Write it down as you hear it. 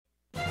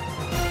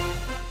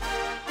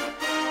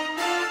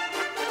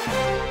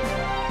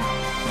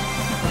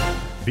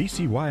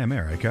VCY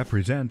America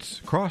presents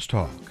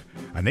Crosstalk,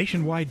 a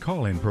nationwide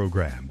call-in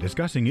program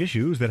discussing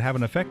issues that have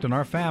an effect on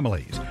our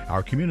families,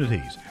 our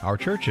communities, our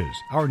churches,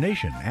 our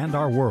nation, and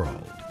our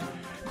world.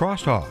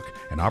 Crosstalk,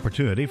 an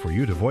opportunity for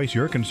you to voice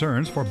your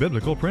concerns for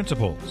biblical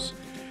principles.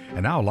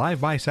 And now live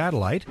by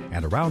satellite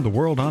and around the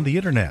world on the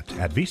internet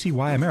at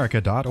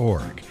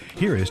vcyamerica.org.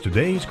 Here is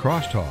today's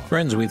Crosstalk.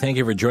 Friends, we thank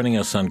you for joining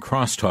us on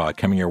Crosstalk,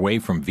 coming your way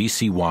from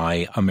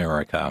VCY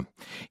America.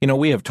 You know,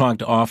 we have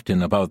talked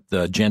often about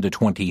the Agenda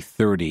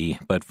 2030,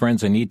 but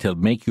friends, I need to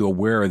make you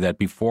aware that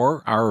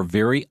before our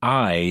very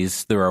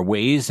eyes, there are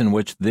ways in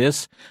which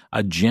this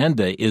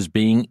agenda is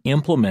being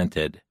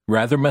implemented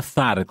rather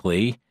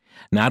methodically,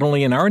 not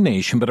only in our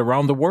nation, but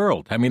around the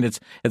world. I mean,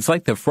 it's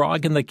like the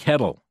frog in the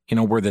kettle, you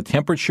know, where the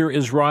temperature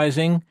is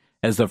rising,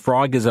 as the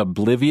frog is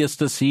oblivious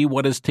to see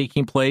what is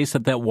taking place,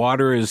 that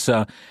water is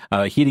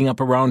heating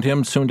up around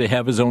him, soon to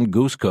have his own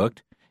goose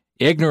cooked,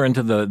 ignorant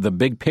of the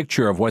big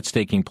picture of what's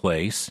taking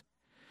place.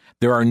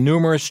 There are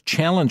numerous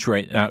challenges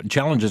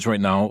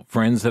right now,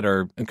 friends, that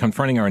are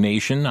confronting our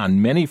nation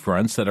on many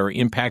fronts that are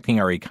impacting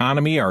our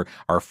economy, our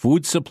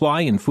food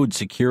supply and food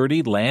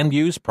security, land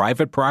use,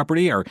 private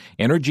property, our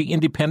energy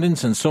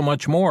independence, and so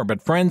much more.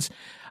 But friends,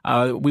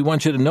 we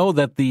want you to know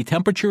that the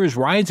temperature is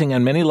rising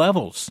on many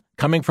levels,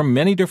 coming from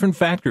many different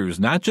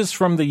factors, not just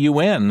from the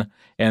UN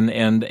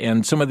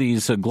and some of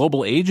these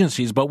global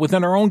agencies, but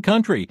within our own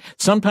country,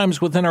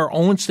 sometimes within our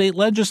own state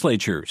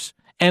legislatures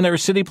and our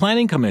city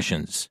planning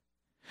commissions.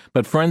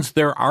 But friends,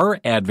 there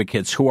are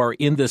advocates who are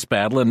in this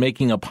battle and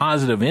making a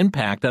positive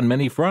impact on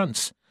many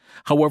fronts.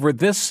 However,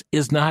 this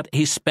is not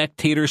a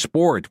spectator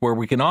sport where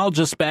we can all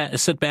just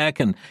sit back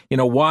and,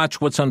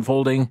 watch what's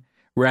unfolding.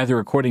 Rather,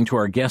 according to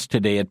our guest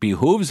today, it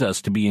behooves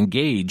us to be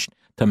engaged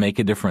to make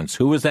a difference.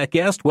 Who is that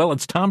guest? Well,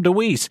 it's Tom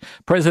DeWeese,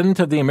 president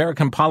of the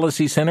American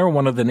Policy Center,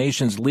 one of the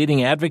nation's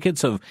leading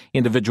advocates of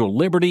individual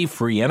liberty,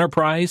 free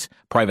enterprise,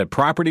 private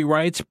property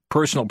rights,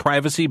 personal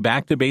privacy,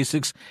 back to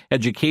basics,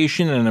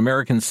 education, and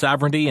American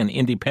sovereignty and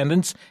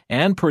independence,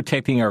 and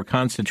protecting our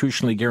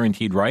constitutionally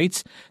guaranteed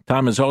rights.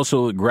 Tom is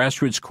also a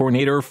grassroots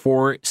coordinator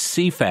for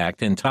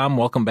CFACT. And Tom,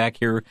 welcome back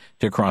here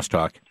to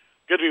Crosstalk.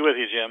 Good to be with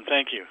you, Jim.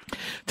 Thank you.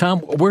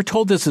 Tom, we're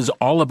told this is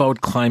all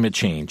about climate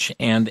change,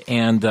 and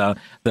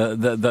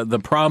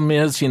the problem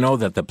is,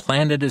 that the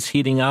planet is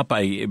heating up.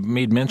 I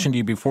made mention to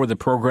you before the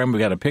program. We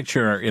got a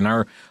picture in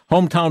our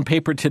hometown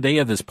paper today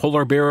of this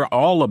polar bear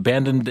all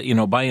abandoned,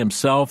 by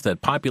himself.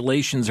 That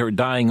populations are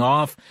dying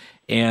off,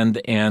 and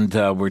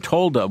we're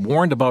told,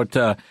 warned about.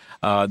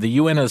 The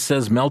UN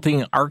says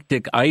melting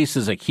Arctic ice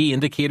is a key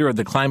indicator of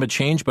the climate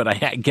change, but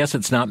I guess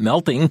it's not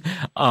melting.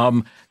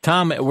 Tom,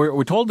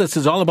 we're told this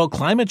is all about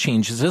climate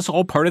change. Is this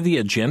all part of the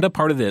agenda,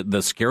 part of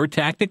the scare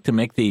tactic to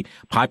make the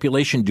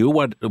population do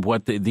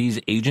what these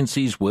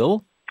agencies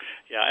will?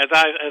 Yeah, as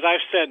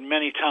I've said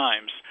many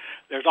times,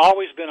 there's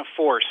always been a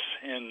force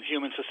in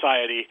human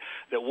society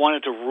that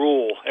wanted to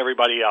rule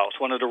everybody else,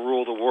 wanted to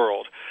rule the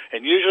world.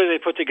 And usually they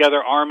put together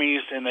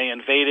armies and they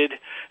invaded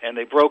and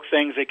they broke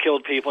things, they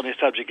killed people, and they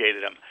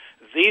subjugated them.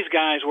 These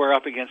guys we're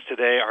up against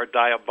today are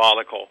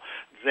diabolical.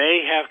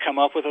 They have come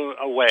up with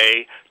a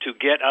way to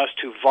get us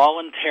to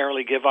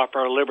voluntarily give up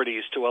our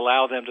liberties to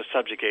allow them to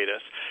subjugate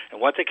us.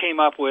 And what they came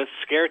up with,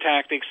 scare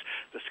tactics,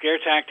 the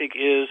scare tactic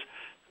is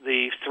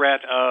the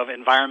threat of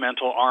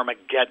environmental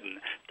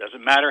Armageddon.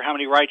 Doesn't matter how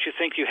many rights you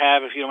think you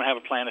have if you don't have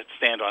a planet to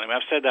stand on. I mean,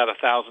 I've said that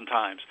 1,000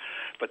 times.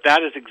 But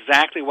that is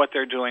exactly what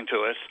they're doing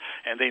to us,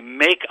 and they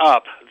make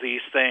up these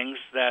things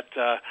that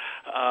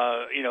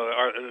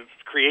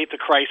create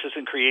the crisis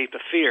and create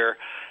the fear.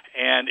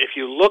 And if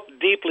you look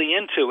deeply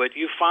into it,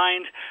 you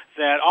find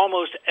that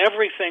almost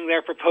everything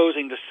they're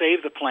proposing to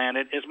save the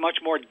planet is much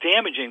more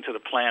damaging to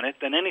the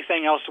planet than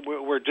anything else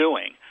we're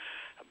doing.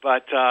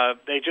 But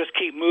they just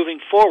keep moving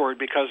forward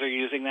because they're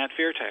using that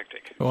fear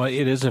tactic. Well,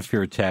 it is a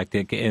fear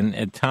tactic.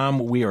 And Tom,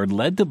 we are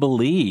led to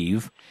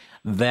believe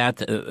that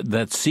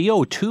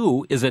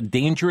CO2 is a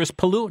dangerous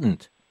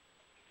pollutant.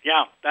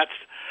 Yeah, that's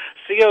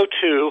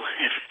CO2.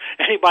 If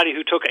anybody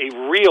who took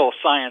a real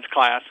science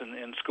class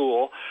in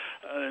school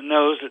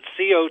knows that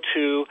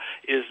CO2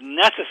 is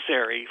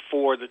necessary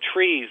for the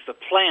trees, the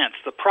plants,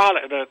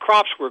 the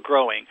crops we're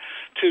growing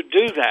to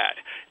do that.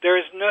 It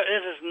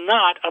is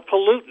not a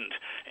pollutant.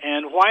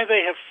 And why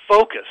they have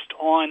focused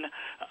on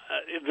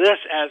this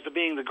as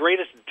being the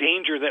greatest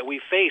danger that we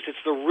face, it's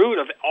the root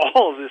of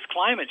all of this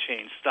climate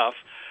change stuff,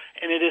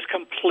 and it is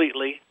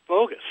completely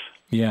bogus.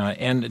 Yeah,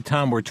 and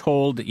Tom, we're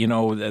told,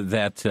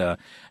 that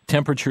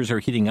temperatures are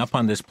heating up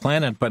on this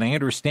planet, but I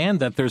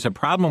understand that there's a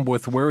problem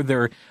with where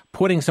they're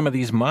putting some of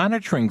these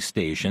monitoring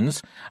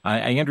stations.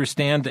 I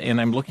understand, and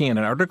I'm looking at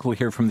an article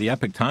here from the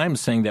Epoch Times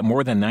saying that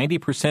more than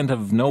 90%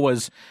 of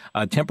NOAA's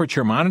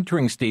temperature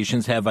monitoring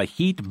stations have a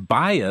heat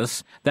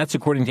bias. That's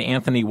according to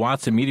Anthony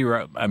Watts, a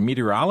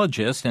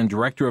meteorologist and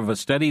director of a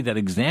study that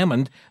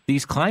examined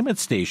these climate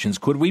stations.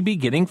 Could we be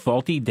getting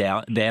faulty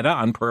data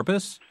on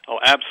purpose? Oh,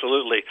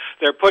 absolutely.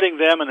 They're putting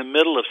them in the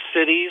middle of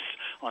cities,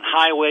 on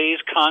highways,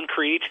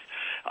 concrete.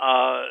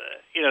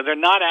 They're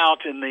not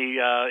out in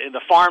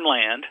the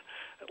farmland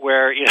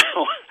where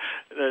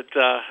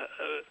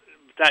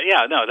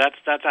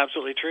that's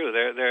absolutely true.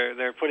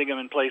 They're putting them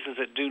in places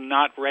that do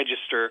not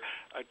register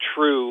a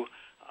true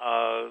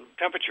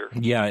temperature.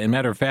 Yeah, and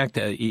matter of fact,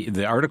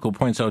 the article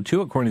points out, too,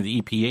 according to the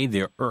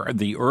EPA,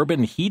 the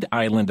urban heat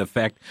island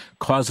effect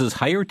causes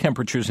higher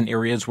temperatures in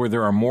areas where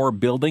there are more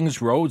buildings,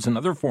 roads, and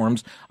other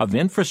forms of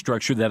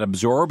infrastructure that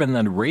absorb and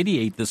then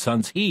radiate the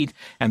sun's heat.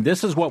 And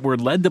this is what we're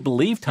led to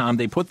believe, Tom.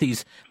 They put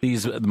these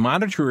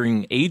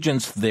monitoring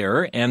agents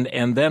there,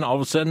 and then all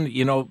of a sudden,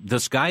 the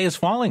sky is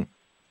falling.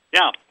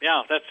 Yeah,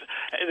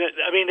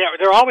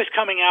 they're always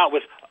coming out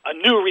with a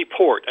new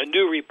report. And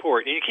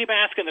you keep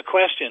asking the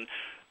question,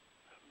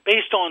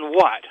 based on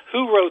what?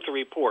 Who wrote the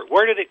report?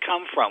 Where did it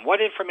come from?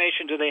 What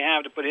information do they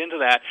have to put into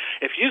that?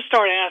 If you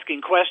start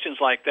asking questions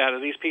like that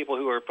of these people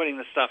who are putting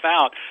this stuff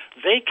out,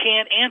 they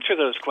can't answer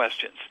those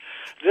questions.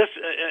 This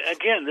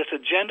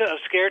agenda of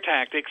scare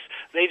tactics,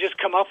 they just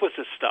come up with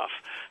this stuff.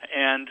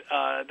 And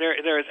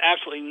there is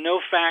absolutely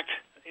no fact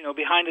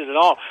behind it at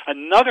all.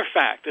 Another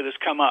fact that has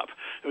come up,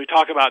 we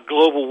talk about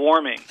global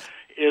warming,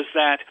 is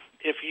that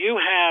if you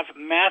have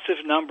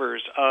massive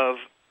numbers of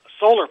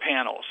solar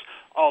panels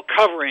all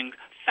covering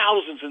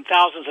thousands and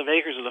thousands of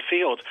acres of the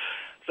field,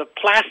 the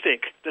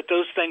plastic that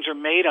those things are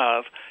made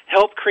of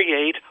help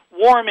create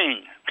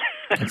warming.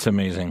 That's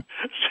amazing.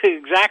 It's the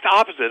exact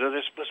opposite.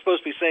 They're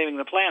supposed to be saving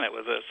the planet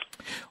with this.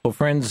 Well,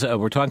 friends,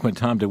 we're talking with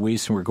Tom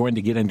DeWeese, and we're going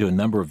to get into a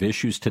number of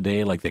issues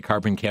today, like the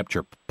carbon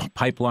capture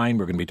pipeline.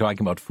 We're going to be talking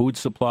about food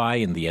supply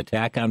and the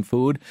attack on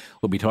food.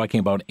 We'll be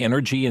talking about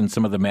energy and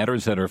some of the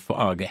matters that are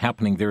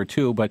happening there,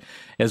 too. But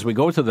as we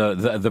go to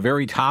the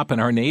very top in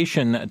our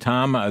nation,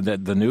 Tom,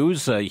 the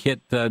news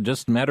hit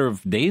just a matter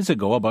of days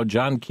ago about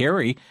John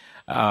Kerry,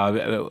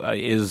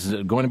 is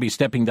going to be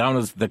stepping down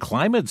as the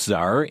climate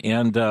czar,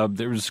 and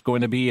there's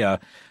going to be a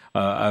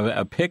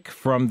pick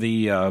from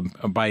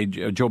by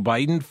Joe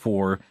Biden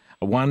for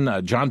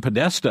one John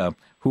Podesta,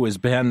 who has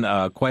been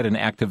quite an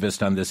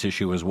activist on this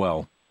issue as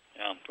well.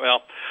 Yeah,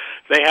 well,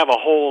 they have a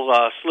whole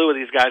slew of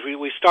these guys.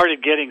 We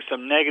started getting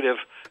some negative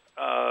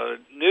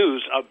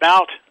news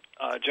about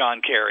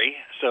John Kerry,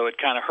 so it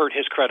kind of hurt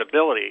his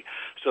credibility.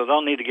 So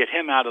they'll need to get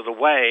him out of the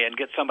way and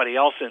get somebody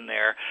else in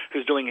there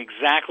who's doing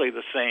exactly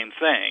the same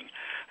thing.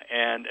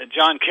 And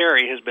John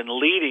Kerry has been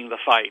leading the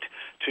fight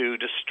to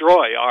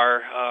destroy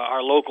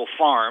our local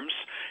farms,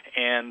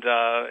 and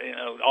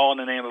all in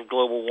the name of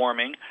global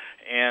warming.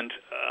 And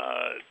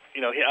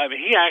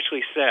he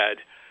actually said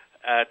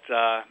at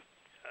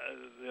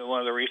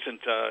one of the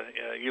recent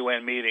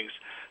UN meetings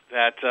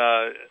that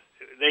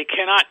they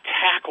cannot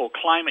tackle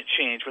climate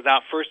change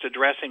without first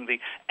addressing the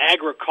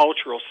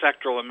agricultural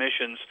sectoral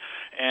emissions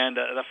and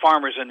the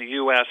farmers in the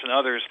U.S. and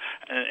others.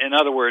 In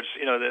other words,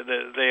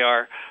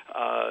 the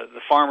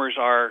farmers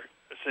are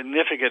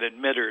significant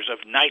emitters of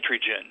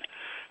nitrogen,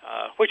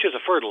 which is a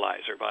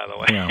fertilizer, by the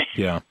way.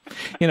 Yeah.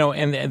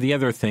 And the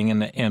other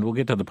thing, and we'll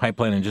get to the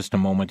pipeline in just a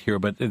moment here,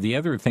 but the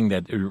other thing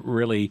that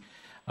really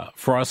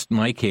frost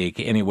my cake,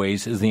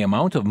 anyways, is the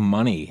amount of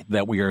money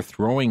that we are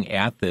throwing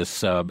at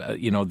this,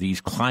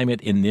 these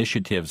climate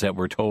initiatives that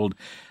we're told.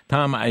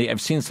 Tom,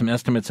 I've seen some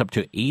estimates up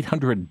to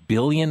 $800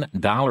 billion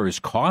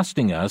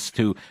costing us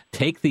to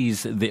take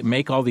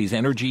make all these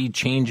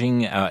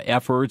energy-changing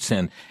efforts,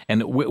 and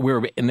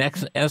we're in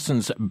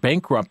essence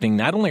bankrupting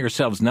not only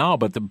ourselves now,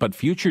 but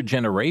future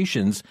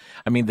generations.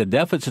 I mean, the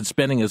deficit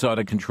spending is out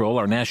of control.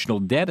 Our national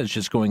debt is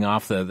just going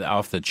off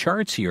the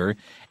charts here,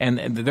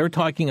 and they're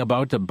talking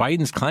about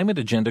Biden's climate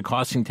agenda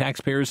costing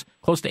taxpayers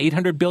close to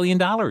 $800 billion.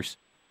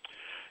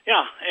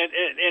 Yeah,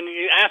 and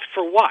you ask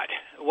for what?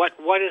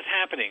 What is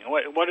happening?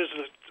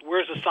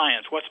 Where's the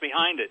science? What's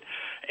behind it?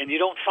 And you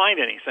don't find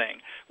anything.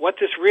 What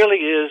this really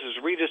is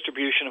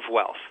redistribution of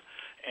wealth.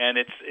 And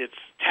it's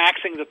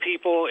taxing the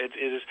people. It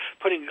is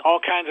putting all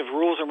kinds of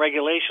rules and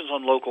regulations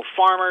on local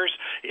farmers.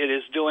 It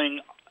is doing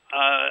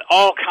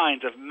all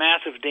kinds of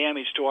massive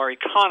damage to our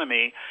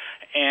economy.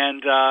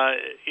 And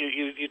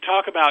you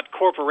talk about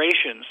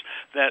corporations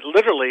that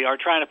literally are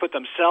trying to put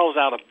themselves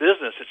out of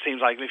business. It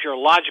seems like if you're a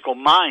logical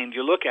mind,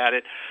 you look at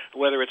it,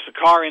 whether it's the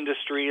car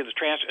industry, the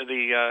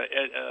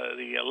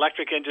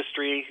electric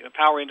industry, the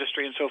power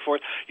industry, and so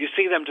forth. You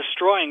see them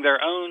destroying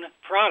their own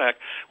product.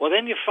 Well,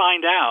 then you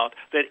find out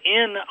that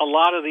in a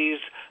lot of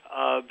these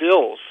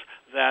bills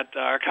that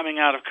are coming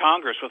out of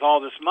Congress with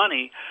all this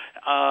money,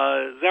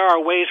 there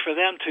are ways for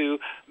them to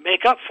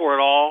make up for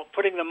it all,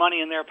 putting the money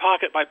in their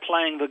pocket by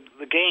playing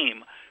the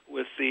game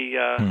with the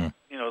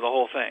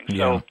whole thing.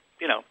 Yeah.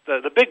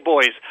 So the big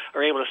boys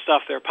are able to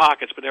stuff their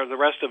pockets, but the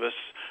rest of us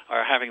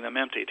are having them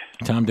emptied.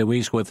 Tom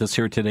DeWeese with us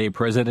here today,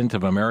 president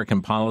of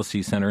American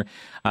Policy Center.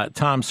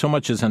 Tom, so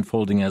much is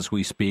unfolding as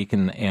we speak,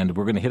 and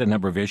we're going to hit a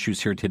number of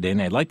issues here today.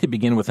 And I'd like to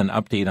begin with an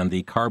update on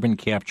the carbon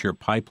capture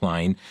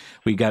pipeline.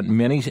 We have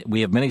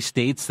many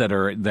states that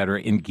are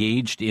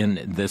engaged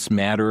in this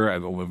matter: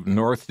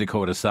 North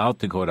Dakota, South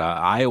Dakota,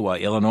 Iowa,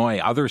 Illinois,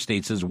 other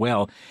states as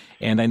well.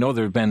 And I know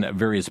there have been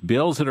various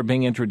bills that are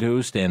being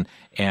introduced, and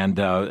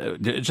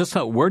just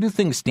us where do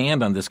things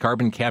stand on this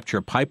carbon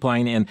capture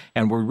pipeline?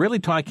 And we're really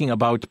talking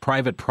about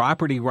private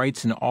property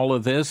rights in all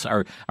of this.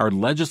 Are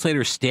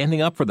legislators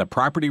standing up for the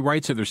property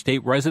rights of their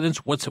state residents?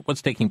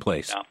 What's taking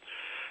place? Yeah.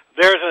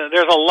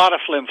 There's a lot of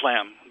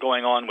flim-flam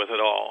going on with it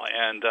all,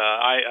 and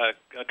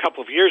a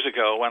couple of years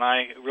ago when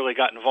I really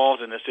got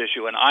involved in this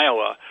issue in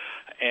Iowa,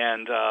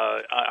 and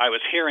I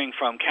was hearing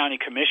from county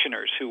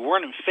commissioners who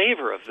weren't in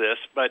favor of this,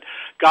 but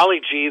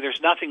golly gee, there's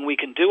nothing we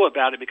can do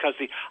about it because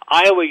the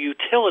Iowa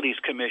Utilities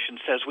Commission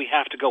says we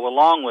have to go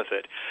along with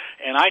it.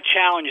 And I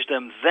challenged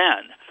them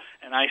then,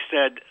 and I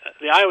said,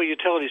 the Iowa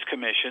Utilities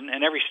Commission,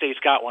 and every state's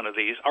got one of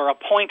these, are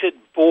appointed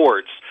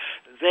boards.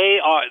 They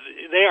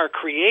are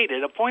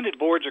created. Appointed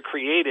boards are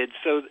created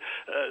so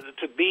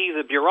to be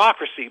the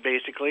bureaucracy,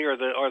 basically, or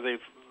the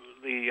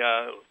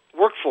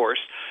workforce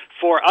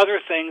for other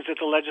things that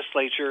the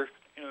legislature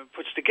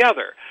puts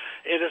together.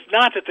 It is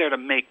not that they're to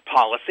make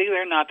policy.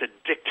 They're not to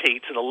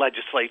dictate to the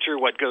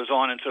legislature what goes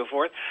on and so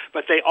forth,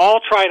 but they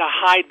all try to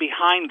hide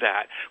behind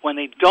that. When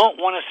they don't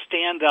want to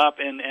stand up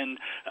and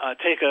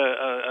take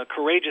a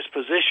courageous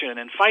position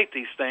and fight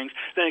these things,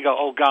 then they go,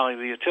 oh, golly,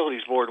 the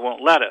Utilities Board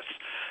won't let us.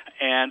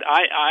 And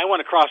I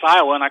went across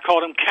Iowa, and I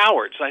called them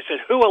cowards. I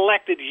said, who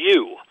elected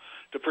you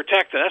to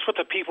protect them? That's what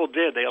the people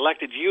did. They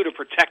elected you to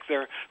protect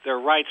their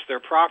rights, their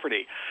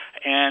property.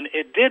 And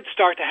it did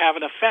start to have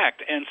an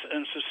effect. And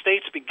some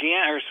states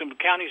began, or some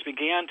counties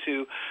began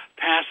to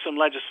pass some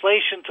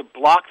legislation to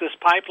block this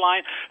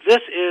pipeline.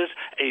 This is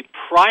a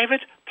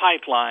private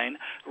pipeline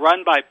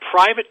run by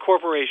private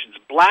corporations,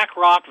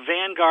 BlackRock,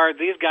 Vanguard,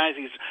 these guys,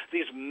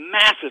 these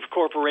massive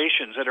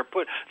corporations that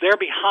they're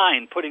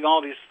behind putting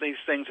all these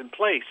things in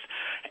place.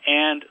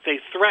 And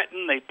they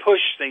threaten, they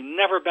push, they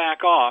never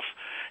back off.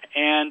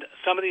 And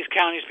some of these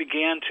counties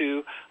began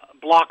to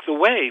block the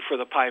way for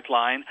the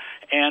pipeline,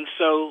 and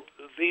so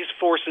these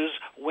forces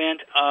went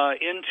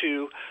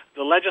into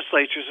the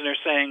legislatures, and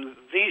they're saying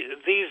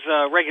these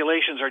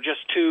regulations are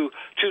just too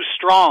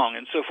strong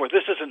and so forth.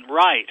 This isn't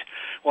right.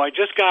 Well, I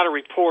just got a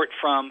report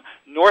from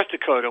North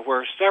Dakota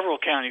where several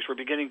counties were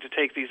beginning to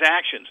take these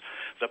actions.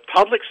 The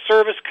Public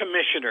Service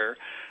Commissioner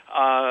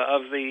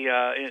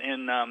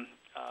in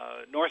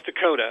North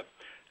Dakota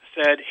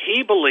said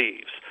he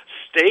believes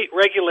state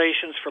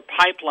regulations for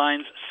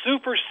pipelines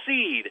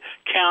supersede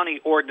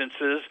county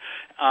ordinances,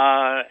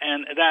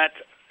 and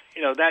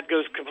that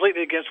goes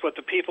completely against what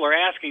the people are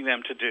asking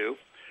them to do.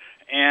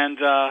 And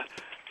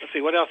let's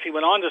see what else he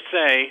went on to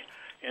say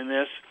in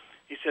this.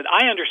 He said,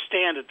 I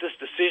understand that this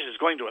decision is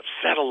going to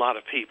upset a lot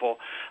of people,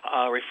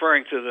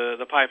 referring to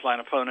the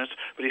pipeline opponents,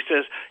 but he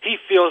says he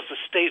feels the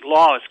state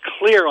law is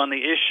clear on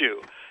the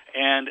issue.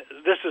 And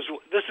this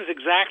is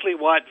exactly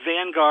what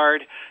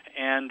Vanguard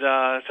and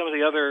some of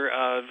the other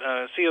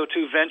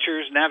CO2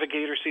 ventures,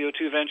 Navigator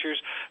CO2 ventures,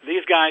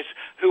 these guys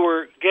who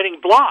were getting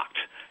blocked,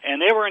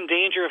 and they were in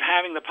danger of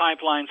having the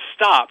pipeline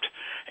stopped.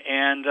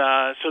 And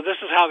so this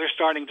is how they're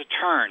starting to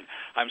turn.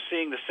 I'm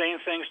seeing the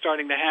same thing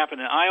starting to happen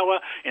in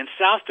Iowa. In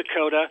South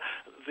Dakota,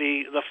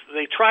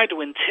 they tried to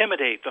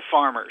intimidate the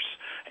farmers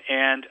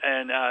and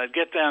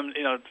get them,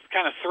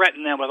 kind of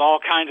threaten them with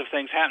all kinds of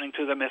things happening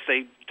to them if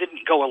they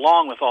didn't go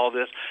along with all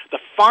this.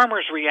 The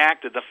farmers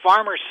reacted. The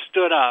farmers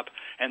stood up,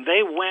 and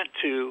they went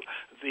to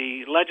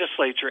the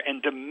legislature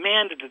and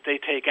demanded that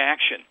they take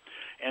action.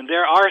 And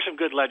there are some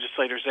good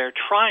legislators there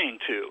trying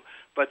to,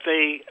 but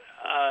there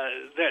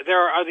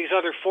are these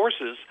other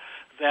forces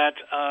that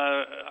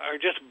are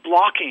just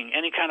blocking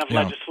any kind of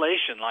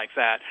legislation like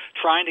that,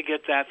 trying to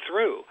get that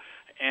through.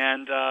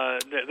 And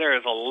there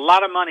is a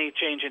lot of money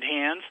changing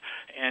hands,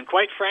 and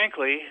quite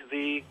frankly,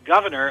 the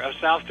governor of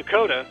South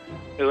Dakota,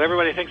 who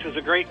everybody thinks is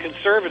a great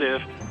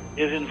conservative,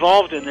 is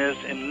involved in this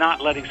and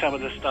not letting some of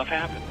this stuff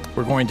happen.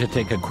 We're going to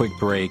take a quick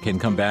break and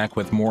come back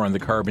with more on the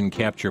carbon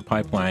capture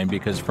pipeline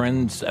because,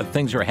 friends,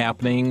 things are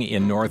happening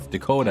in North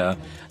Dakota,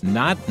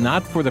 not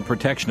for the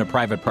protection of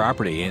private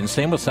property. And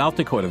same with South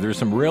Dakota. There's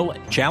some real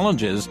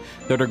challenges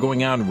that are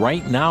going on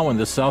right now in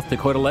the South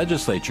Dakota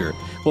legislature.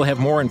 We'll have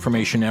more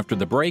information after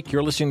the break.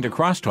 You're listening to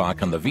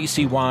Crosstalk on the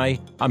VCY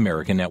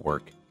American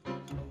Network.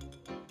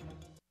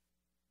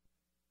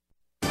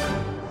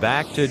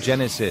 Back to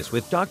Genesis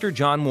with Dr.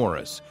 John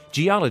Morris,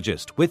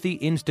 geologist with the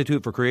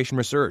Institute for Creation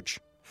Research.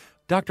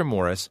 Dr.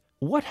 Morris,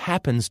 what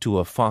happens to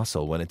a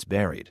fossil when it's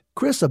buried?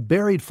 Chris, a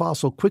buried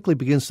fossil quickly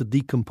begins to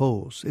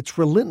decompose. It's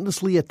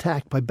relentlessly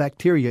attacked by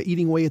bacteria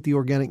eating away at the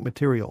organic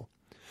material.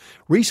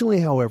 Recently,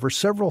 however,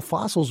 several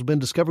fossils have been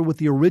discovered with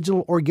the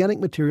original organic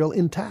material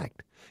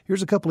intact.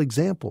 Here's a couple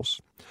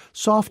examples.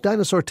 Soft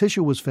dinosaur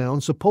tissue was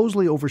found,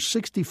 supposedly over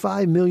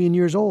 65 million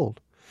years old.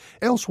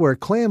 Elsewhere,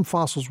 clam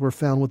fossils were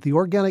found with the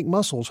organic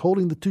muscles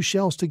holding the two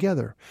shells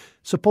together,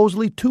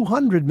 supposedly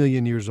 200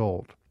 million years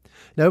old.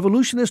 Now,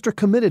 evolutionists are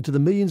committed to the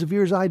millions of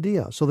years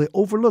idea, so they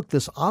overlook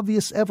this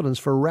obvious evidence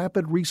for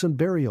rapid recent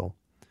burial.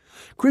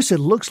 Chris, it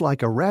looks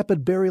like a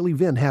rapid burial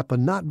event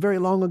happened not very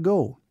long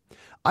ago.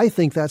 I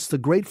think that's the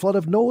great flood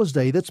of Noah's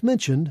day that's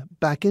mentioned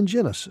back in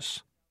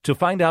Genesis. To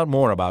find out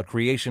more about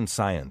creation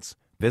science,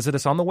 Visit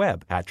us on the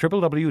web at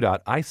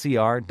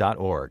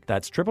www.icr.org.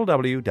 That's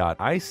www.icr.org.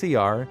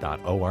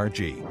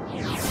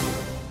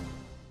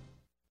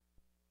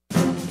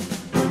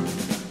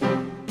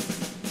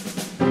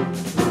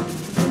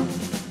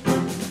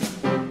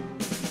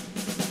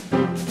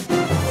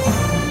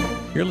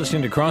 You're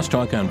listening to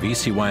Crosstalk on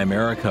VCY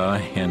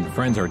America, and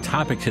friends, our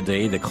topic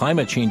today, the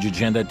climate change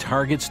agenda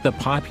targets the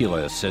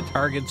populace. It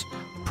targets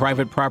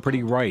private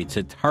property rights.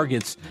 It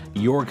targets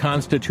your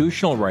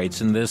constitutional rights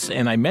in this.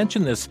 And I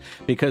mention this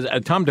because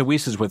Tom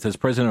DeWeese is with us,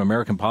 president of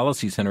American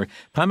Policy Center.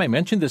 Tom, I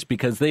mentioned this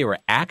because they are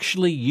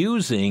actually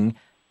using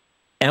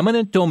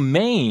eminent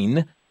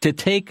domain to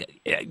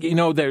take,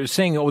 they're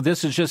saying, oh,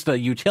 this is just a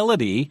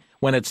utility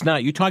when it's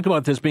not. You talked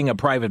about this being a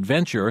private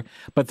venture,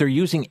 but they're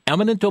using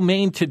eminent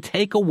domain to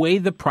take away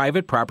the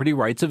private property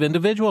rights of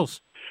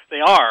individuals.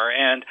 They are,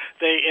 and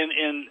they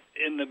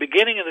in the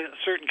beginning of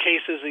certain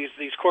cases,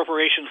 these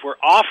corporations were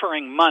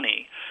offering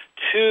money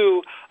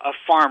to a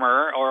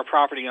farmer or a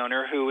property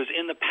owner who was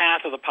in the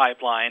path of the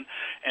pipeline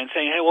and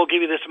saying, hey, we'll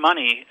give you this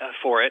money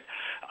for it,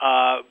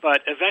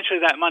 but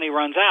eventually that money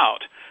runs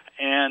out.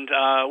 And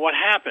what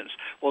happens?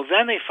 Well,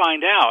 then they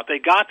find out they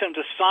got them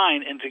to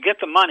sign, and to get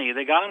the money,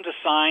 they got them to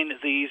sign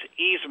these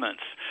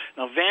easements.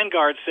 Now,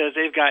 Vanguard says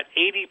they've got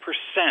 80%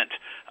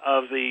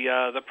 of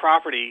the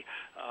property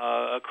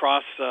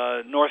across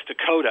North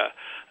Dakota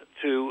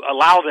to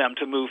allow them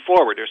to move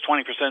forward. There's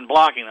 20%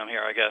 blocking them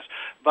here, I guess.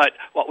 But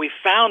what we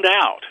found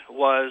out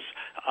was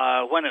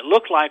when it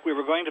looked like we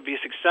were going to be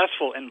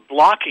successful in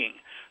blocking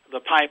the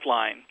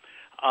pipeline,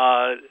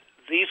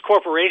 these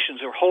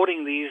corporations who are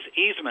holding these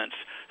easements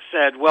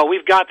said, well,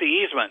 we've got the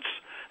easements,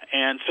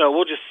 and so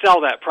we'll just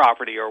sell that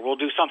property or we'll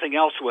do something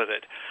else with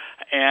it.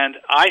 And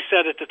I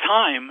said at the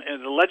time,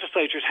 the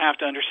legislatures have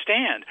to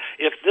understand,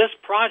 if this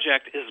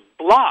project is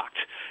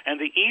blocked and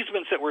the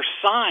easements that were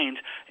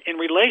signed in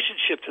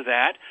relationship to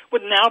that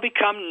would now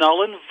become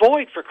null and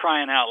void, for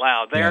crying out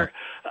loud. They're,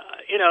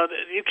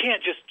 you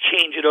can't just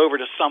change it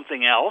over to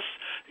something else.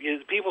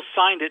 People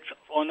signed it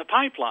on the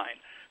pipeline.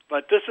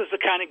 But this is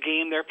the kind of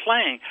game they're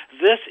playing.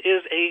 This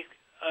is a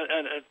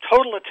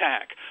total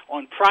attack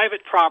on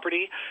private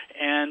property,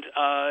 and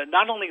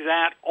not only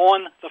that,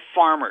 on the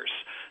farmers.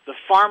 The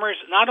farmers,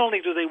 not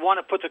only do they want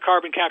to put the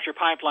carbon capture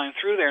pipeline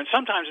through there, and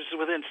sometimes it's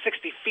within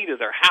 60 feet of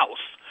their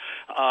house,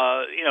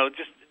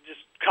 just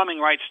coming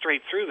right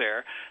straight through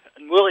there,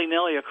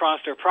 willy-nilly across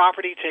their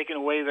property, taking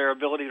away their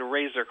ability to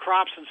raise their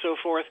crops and so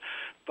forth.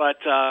 But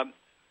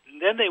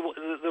then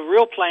the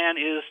real plan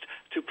is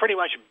to pretty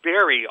much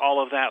bury all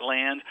of that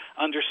land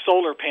under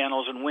solar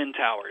panels and wind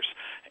towers.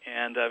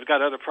 And we've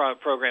got other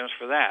programs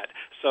for that.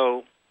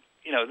 So,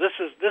 this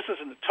is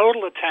a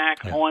total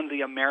attack on the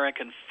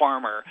American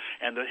farmer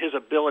and his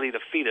ability to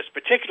feed us,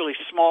 particularly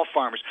small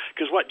farmers.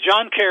 Because what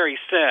John Kerry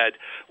said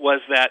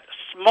was that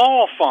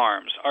small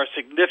farms are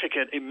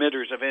significant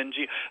emitters of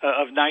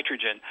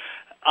nitrogen.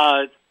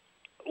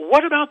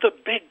 What about the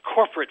big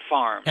corporate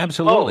farms?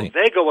 Absolutely. Oh,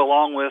 they go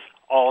along with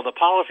all the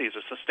policies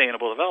of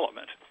sustainable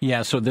development.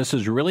 Yeah, so this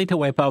is really to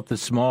wipe out the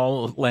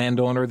small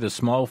landowner, the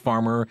small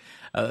farmer.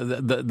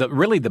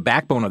 Really the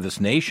backbone of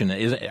this nation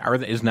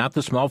is not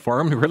the small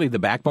farm really the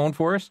backbone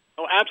for us?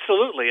 Oh,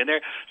 absolutely. And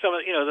there, some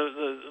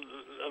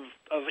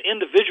of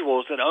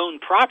individuals that own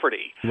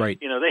property. Right.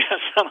 They have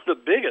some of the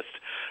biggest,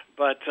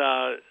 but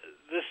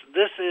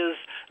this is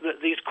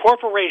these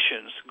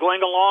corporations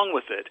going along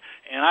with it,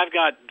 and I've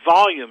got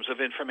volumes of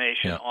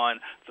information on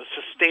the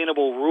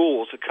sustainable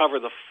rules that cover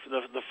the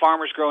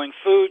farmers growing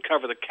food,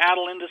 cover the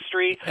cattle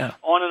industry,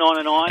 on and on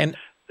and on. And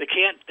they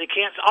can't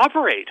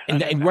operate.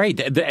 And right,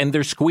 and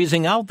they're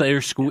squeezing out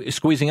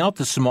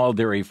the small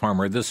dairy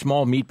farmer, the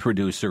small meat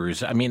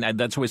producers. I mean,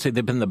 that's why I say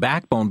they've been the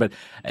backbone, but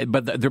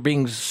they're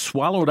being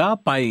swallowed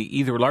up by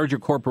either larger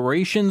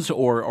corporations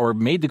or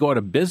made to go out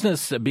of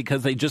business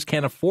because they just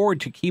can't afford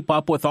to keep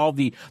up with all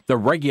the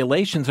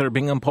regulations that are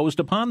being imposed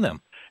upon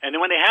them. And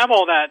when they have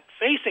all that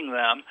facing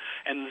them,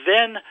 and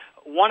then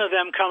one of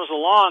them comes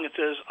along and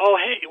says, oh,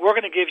 hey, we're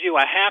going to give you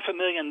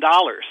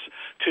 $500,000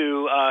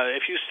 to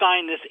if you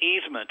sign this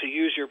easement to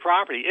use your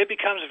property, it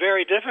becomes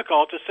very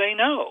difficult to say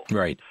no.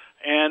 Right.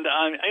 And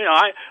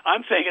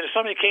I'm thinking if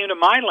somebody came to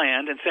my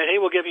land and said, hey,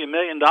 we'll give you $1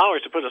 million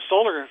to put a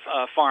solar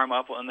farm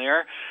up on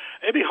there,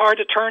 it'd be hard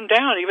to turn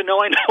down, even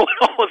though I know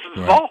what all was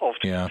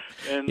involved. Right. Yeah.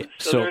 And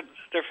so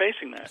they're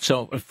facing that.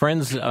 So,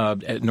 friends,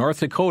 at North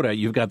Dakota,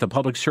 you've got the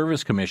Public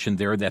Service Commission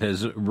there that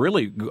has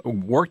really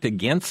worked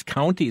against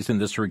counties in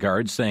this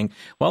regard, saying,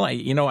 well,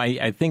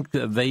 I think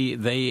that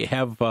they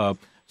have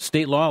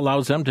state law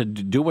allows them to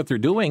do what they're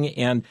doing.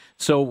 And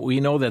so we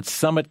know that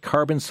Summit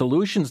Carbon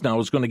Solutions now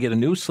is going to get a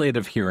new slate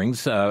of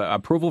hearings,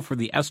 approval for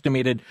the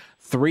estimated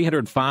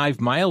 305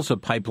 miles of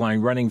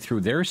pipeline running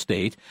through their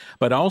state.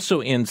 But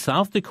also in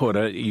South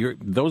Dakota,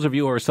 those of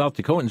you who are South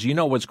Dakotans, you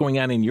know what's going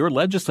on in your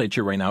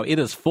legislature right now. It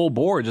is full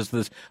bore, just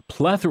this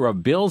plethora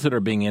of bills that are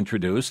being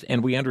introduced.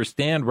 And we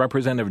understand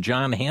Representative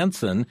John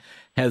Hanson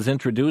has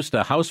introduced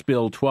a House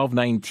Bill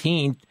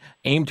 1219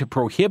 aimed to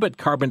prohibit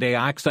carbon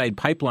dioxide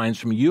pipelines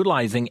from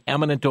utilizing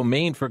eminent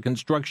domain for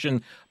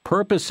construction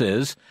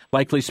purposes,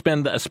 likely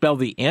spell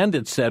the end,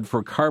 it said,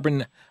 for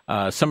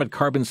Summit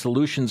Carbon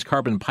Solutions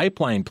carbon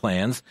pipeline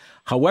plans.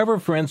 However,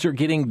 friends, are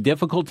getting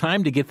difficult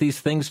time to get these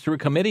things through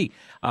committee.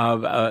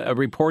 A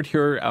report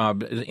here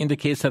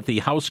indicates that the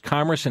House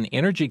Commerce and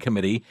Energy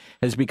Committee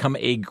has become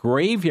a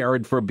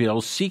graveyard for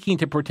bills seeking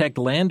to protect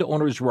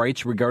landowners'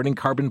 rights regarding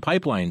carbon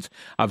pipelines.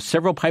 Of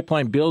several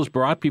pipeline bills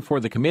brought before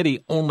the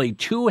committee, only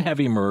two have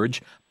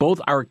emerged.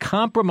 Both are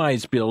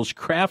compromise bills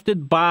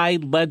crafted by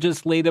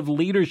legislative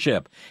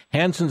leadership.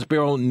 Hansen's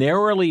bill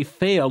narrowly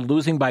failed,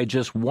 losing by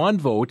just one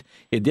vote.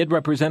 It did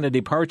represent a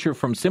departure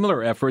from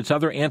similar efforts.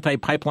 Other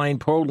anti-pipeline,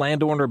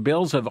 pro-landowner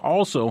bills have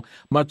also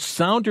much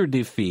sounder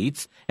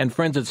defeats. And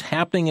friends, it's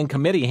happening in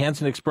committee.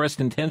 Hansen expressed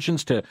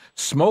intentions to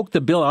smoke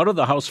the bill out of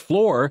the House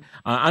floor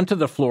onto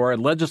the floor, a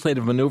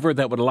legislative maneuver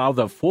that would allow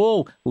the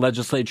full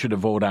legislature to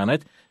vote on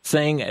it,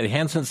 saying,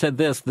 Hansen said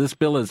this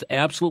bill is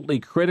absolutely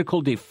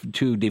critical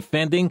to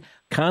defending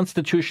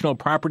constitutional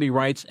property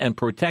rights and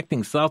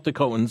protecting South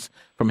Dakotans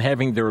from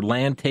having their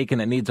land taken.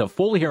 It needs a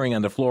full hearing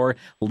on the floor.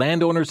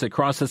 Landowners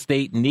across the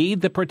state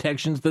need the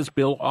protections this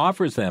bill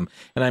offers them.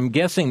 And I'm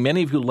guessing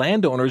many of you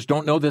landowners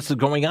don't know this is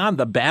going on,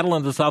 the battle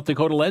in the South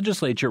Dakota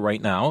legislature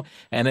right now,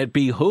 and it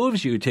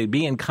behooves you to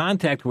be in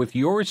contact with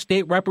your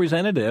state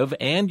representative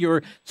and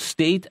your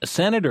state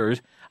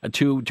senators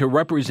to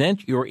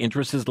represent your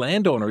interests as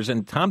landowners.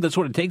 And, Tom, that's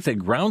what it takes, a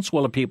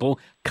groundswell of people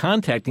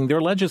contacting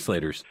their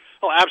legislators.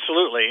 Oh,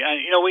 absolutely.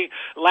 We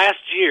last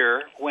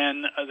year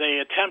when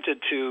they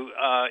attempted to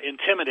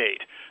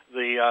intimidate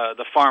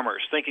the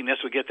farmers, thinking this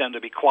would get them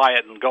to be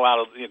quiet and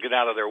get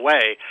out of their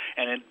way,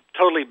 and it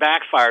totally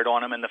backfired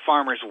on them. And the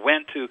farmers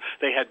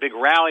they had big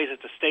rallies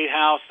at the State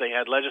House. They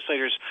had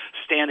legislators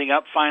standing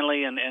up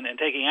finally and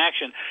taking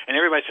action. And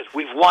everybody says,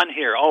 "We've won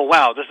here. Oh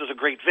wow, this is a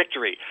great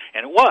victory,"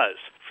 and it was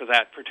for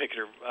that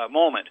particular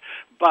moment.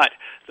 But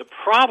the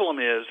problem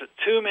is that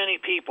too many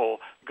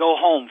people go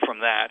home from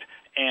that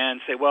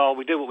and say, well,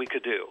 we did what we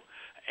could do.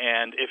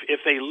 And if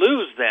they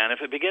lose then,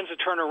 if it begins to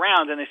turn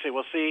around, then they say,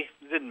 well, see,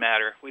 it didn't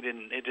matter.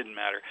 It didn't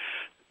matter.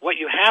 What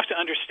you have to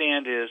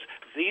understand is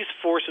these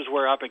forces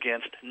we're up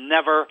against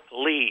never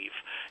leave.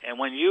 And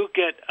when you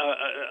get,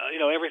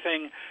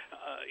 everything,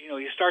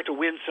 you start to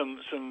win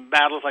some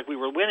battles like we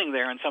were winning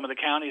there in some of the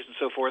counties and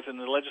so forth in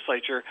the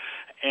legislature,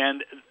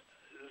 and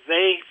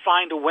they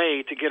find a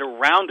way to get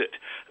around it.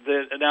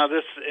 Now,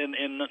 this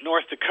in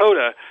North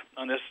Dakota,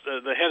 on this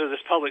the head of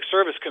this Public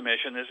Service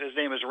Commission, his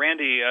name is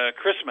Randy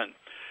Chrisman,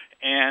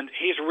 and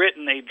he's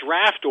written a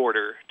draft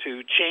order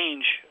to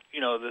change,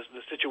 the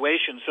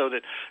situation so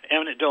that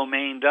eminent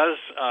domain does,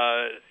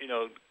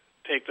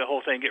 take the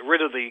whole thing, get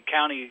rid of the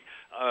county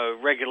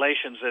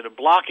regulations that are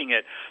blocking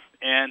it.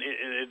 And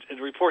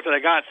the report that I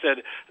got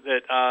said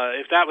that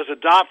if that was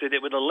adopted,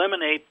 it would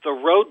eliminate the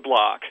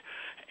roadblock.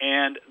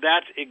 And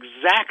that's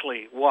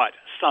exactly what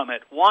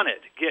Summit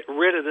wanted, get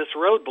rid of this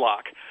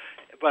roadblock.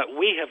 But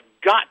we have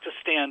got to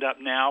stand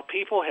up now.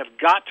 People have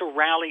got to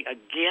rally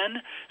again,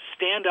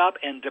 stand up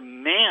and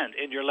demand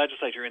in your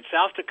legislature. In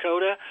South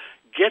Dakota,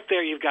 get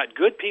there. You've got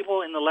good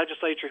people in the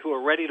legislature who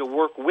are ready to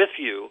work with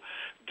you.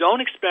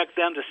 Don't expect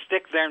them to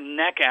stick their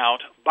neck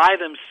out by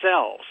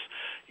themselves.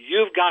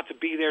 You've got to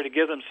be there to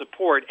give them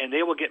support, and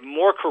they will get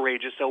more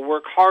courageous. They'll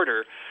work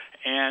harder.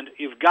 And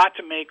you've got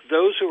to make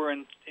those who are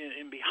in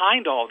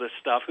behind all this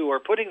stuff, who are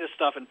putting this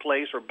stuff in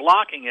place or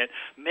blocking it,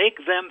 make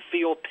them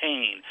feel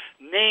pain.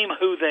 Name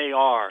who they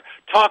are.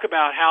 Talk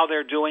about how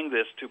they're doing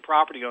this to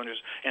property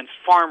owners and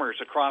farmers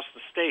across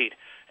the state,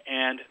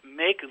 and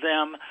make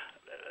them,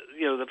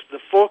 the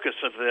focus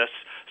of this,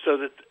 so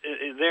that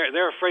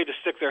they're afraid to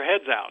stick their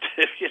heads out.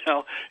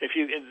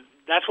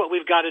 That's what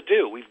we've got to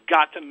do. We've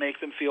got to make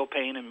them feel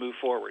pain and move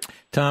forward.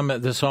 Tom,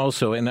 this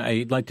also, and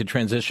I'd like to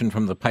transition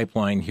from the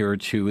pipeline here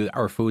to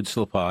our food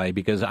supply,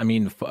 because,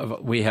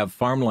 we have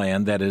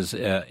farmland that is,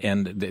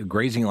 and the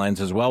grazing lands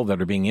as well, that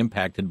are being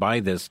impacted by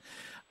this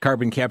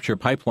carbon capture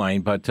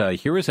pipeline. But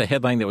here is a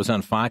headline that was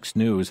on Fox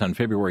News on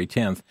February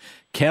 10th.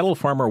 Cattle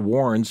farmer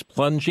warns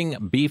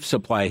plunging beef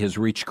supply has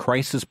reached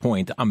crisis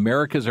point.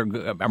 Americans are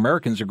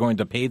going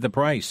to pay the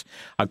price.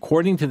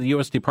 According to the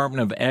U.S.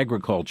 Department of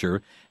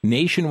Agriculture,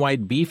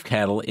 nationwide beef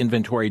cattle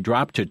inventory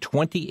dropped to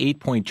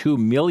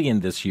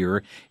 28.2 this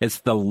year. It's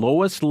the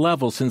lowest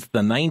level since the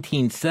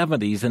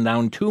 1970s and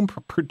down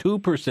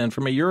 2%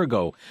 from a year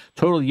ago.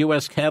 Total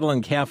U.S. cattle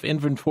and calf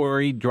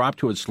inventory dropped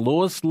to its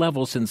lowest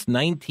level since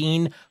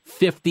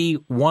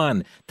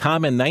 1951.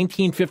 Tom, in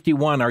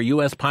 1951, our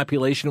U.S.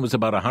 population was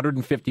about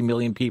 150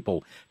 million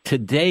people.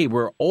 Today,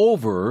 we're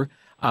over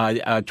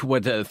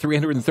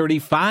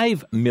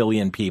 335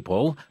 million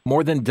people,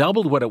 more than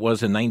doubled what it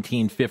was in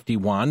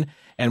 1951.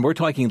 And we're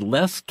talking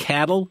less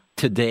cattle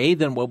today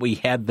than what we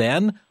had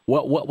then.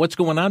 What's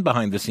going on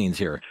behind the scenes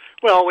here?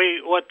 Well,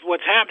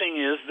 what's happening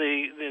is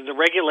the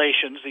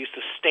regulations, these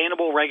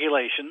sustainable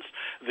regulations,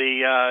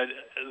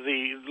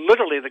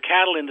 literally the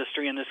cattle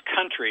industry in this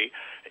country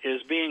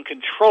is being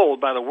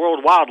controlled by the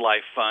World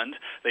Wildlife Fund.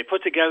 They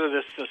put together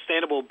this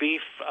sustainable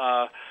beef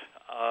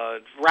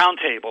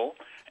roundtable,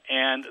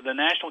 And the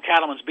National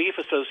Cattlemen's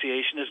Beef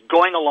Association is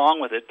going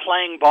along with it,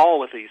 playing ball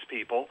with these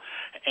people,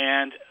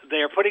 and they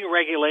are putting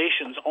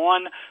regulations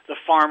on the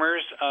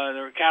farmers,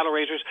 the cattle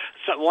raisers.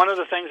 So one of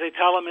the things they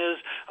tell them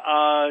is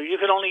you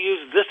can only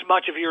use this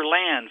much of your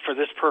land for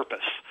this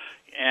purpose.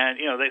 And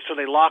so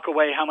they lock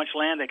away how much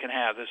land they can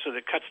have, so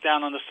that cuts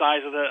down on the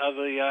size of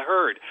the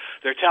herd.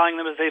 They're telling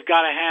them that they've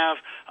got to have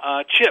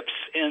chips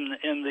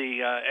in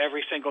the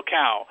every single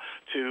cow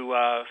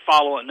to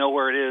follow it, know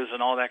where it is, and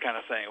all that kind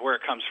of thing, where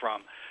it comes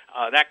from.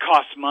 That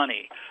costs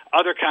money.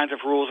 Other kinds of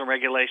rules and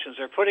regulations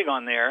they're putting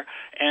on there,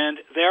 and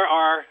there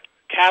are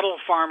cattle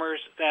farmers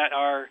that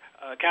are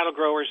cattle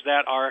growers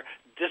that are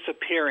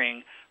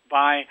disappearing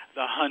by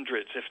the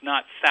hundreds, if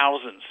not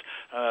thousands,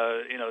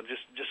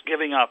 just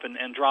giving up and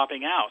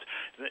dropping out.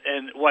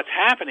 And what's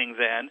happening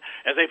then,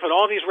 as they put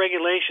all these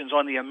regulations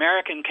on the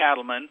American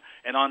cattlemen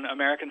and on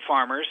American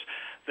farmers,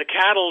 the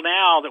cattle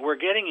now that we're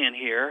getting in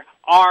here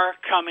are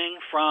coming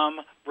from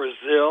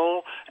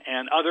Brazil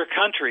and other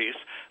countries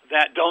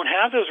that don't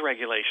have those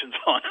regulations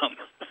on them.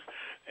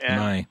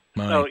 And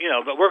so,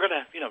 but we're going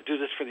to, do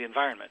this for the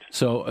environment.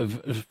 So,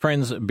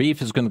 friends,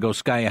 beef is going to go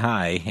sky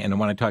high, and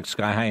when I talk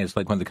sky high, it's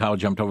like when the cow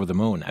jumped over the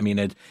moon. I mean,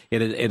 it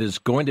is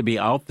going to be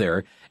out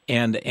there.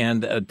 And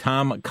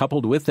Tom,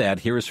 coupled with that,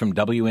 here is from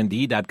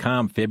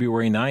WND.com,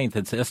 February 9th.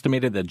 It's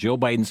estimated that Joe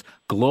Biden's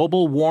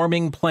global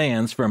warming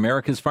plans for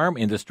America's farm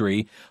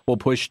industry will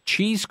push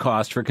cheese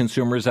costs for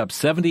consumers up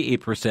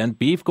 78%,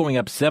 beef going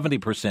up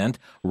 70%,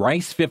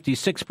 rice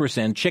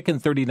 56%, chicken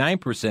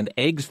 39%,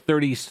 eggs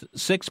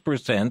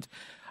 36%.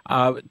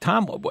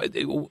 Tom,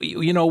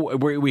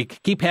 we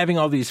keep having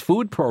all these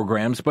food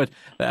programs, but,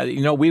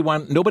 we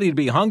want nobody to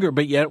be hungry,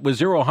 but yet with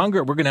zero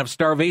hunger, we're going to have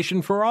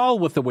starvation for all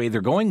with the way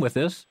they're going with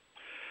this.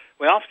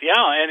 Well,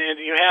 yeah, and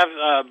you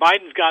have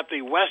Biden's got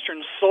the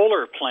Western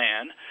Solar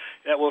Plan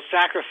that will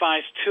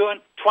sacrifice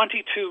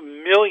 22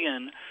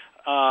 million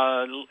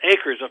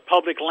acres of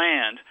public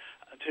land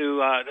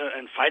to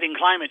and fighting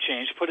climate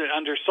change, put it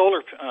under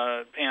solar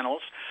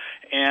panels.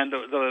 And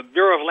the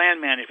Bureau of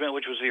Land Management,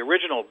 which was the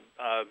original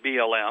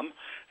BLM,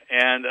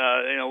 and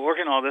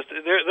working on all this,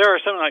 there are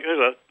something like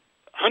there's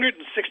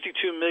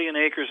 162 million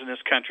acres in this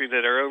country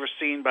that are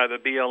overseen by the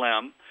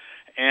BLM,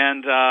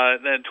 and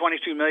then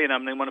 22 million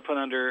of them they want to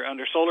put under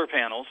solar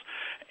panels,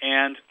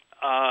 and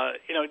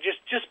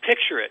just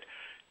picture it,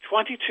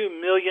 22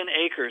 million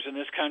acres in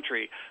this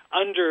country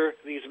under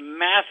these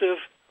massive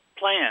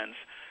plans.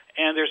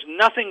 And there's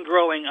nothing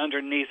growing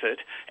underneath it.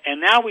 And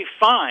now we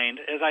find,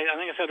 as I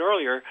think I said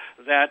earlier,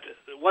 that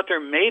what they're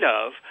made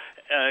of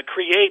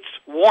creates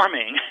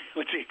warming,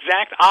 which is the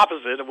exact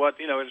opposite of what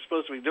it's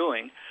supposed to be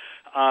doing.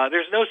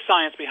 There's no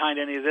science behind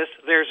any of this.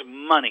 There's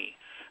money.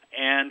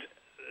 And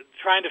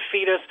trying to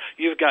feed us,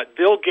 you've got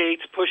Bill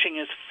Gates pushing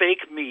his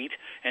fake meat,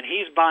 and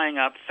he's buying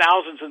up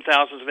thousands and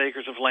thousands of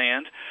acres of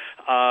land,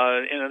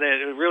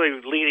 they're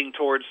really leading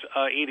towards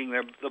eating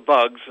the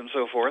bugs and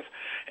so forth.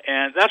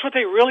 And that's what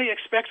they really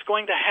expect is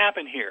going to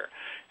happen here.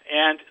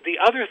 And the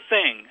other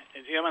thing,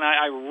 Jim, and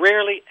I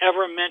rarely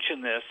ever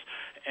mention this,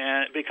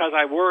 and because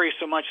I worry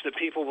so much that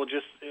people will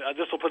just,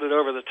 this will put it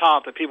over the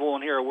top, that people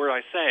won't hear a word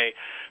I say,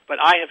 but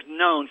I have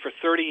known for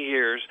 30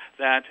 years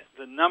that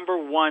the number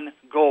one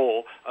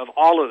goal of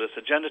all of this,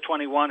 Agenda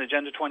 21,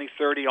 Agenda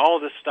 2030, all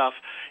of this stuff,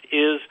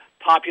 is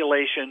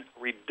population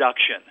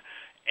reduction.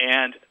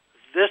 And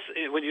this,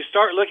 when you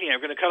start looking at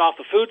it, we're going to cut off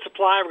the food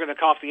supply, we're going to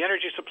cut off the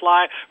energy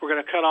supply, we're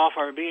going to cut off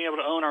our being able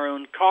to own our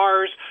own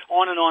cars,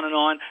 on and on and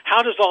on.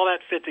 How does all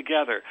that fit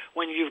together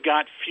when you've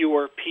got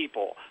fewer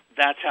people?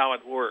 That's how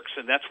it works,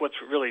 and that's what's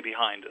really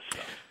behind this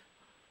stuff.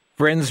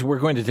 Friends, we're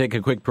going to take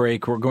a quick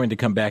break. We're going to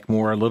come back a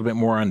little bit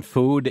more on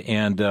food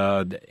and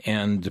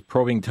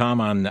probing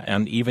Tom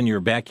on even your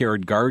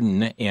backyard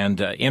garden and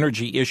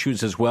energy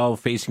issues as well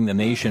facing the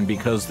nation,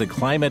 because the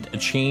climate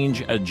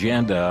change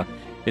agenda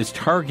is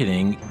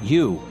targeting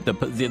you,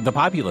 the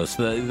populace,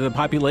 the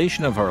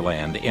population of our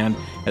land. And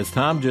as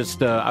Tom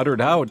just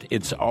uttered out,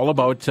 it's all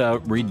about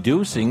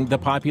reducing the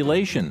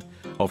population.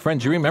 Well,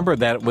 friends, you remember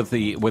that with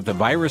the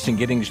virus and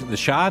getting the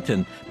shot,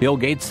 and Bill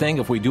Gates saying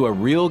if we do a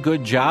real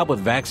good job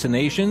with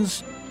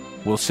vaccinations,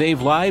 we'll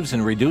save lives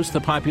and reduce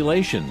the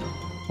population.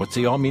 What's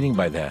he all meaning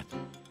by that?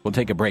 We'll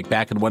take a break.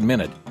 Back in 1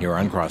 minute here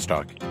on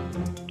Crosstalk.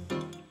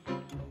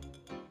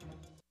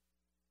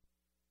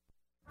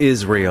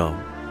 Israel.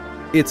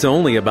 It's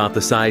only about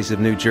the size of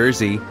New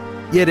Jersey,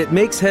 yet it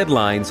makes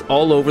headlines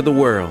all over the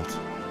world.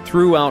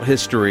 Throughout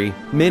history,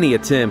 many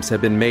attempts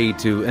have been made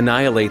to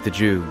annihilate the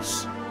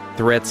Jews.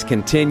 Threats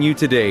continue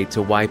today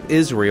to wipe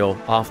Israel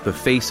off the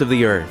face of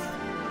the earth.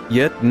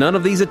 Yet none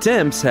of these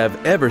attempts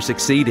have ever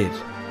succeeded.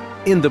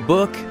 In the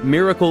book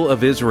Miracle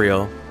of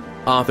Israel,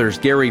 authors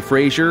Gary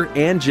Frazier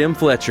and Jim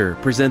Fletcher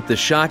present the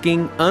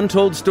shocking,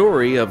 untold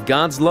story of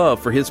God's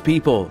love for His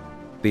people.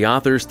 The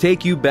authors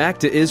take you back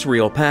to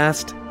Israel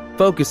past,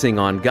 focusing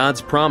on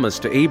God's promise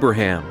to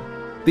Abraham,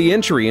 the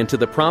entry into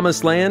the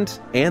Promised Land,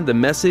 and the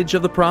message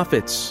of the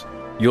prophets.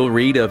 You'll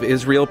read of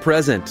Israel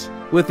present,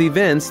 with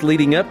events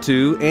leading up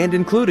to and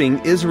including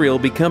Israel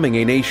becoming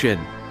a nation.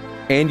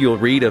 And you'll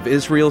read of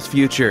Israel's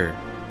future,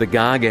 the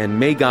Gog and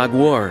Magog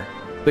War,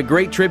 the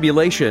Great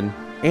Tribulation,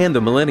 and the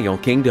Millennial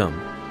Kingdom.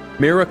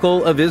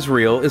 Miracle of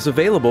Israel is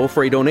available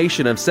for a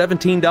donation of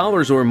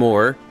 $17 or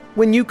more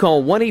when you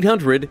call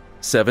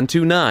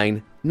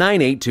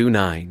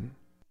 1-800-729-9829.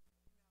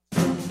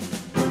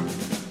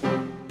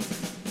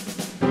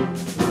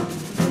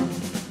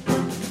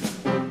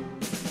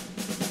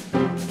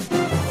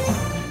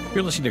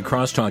 You're listening to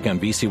Crosstalk on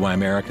VCY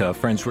America.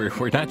 Friends,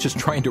 we're not just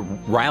trying to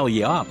rile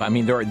you up. I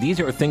mean, these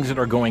are things that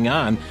are going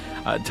on.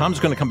 Tom's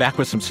going to come back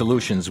with some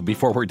solutions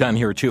before we're done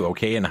here, too,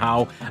 okay, and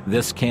how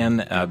this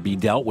can be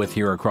dealt with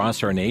here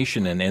across our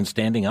nation and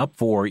standing up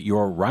for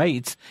your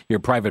rights, your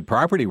private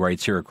property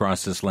rights here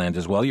across this land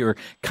as well, your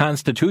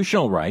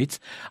constitutional rights.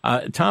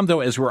 Tom,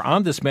 though, as we're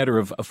on this matter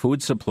of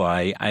food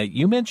supply,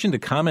 you mentioned a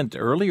comment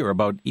earlier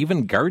about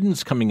even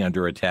gardens coming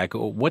under attack.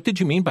 What did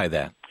you mean by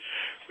that?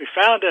 We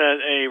found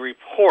a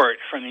report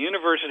from the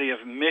University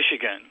of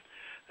Michigan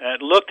that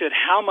looked at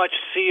how much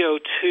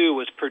CO2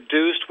 was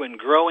produced when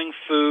growing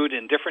food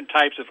in different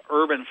types of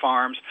urban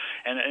farms,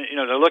 and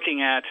they're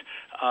looking at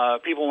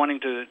people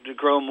wanting to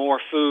grow more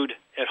food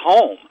at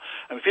home.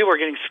 I mean, people are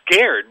getting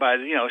scared by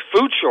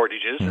food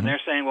shortages, and they're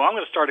saying, "Well, I'm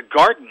going to start a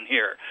garden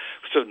here."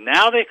 So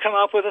now they've come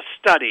up with a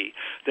study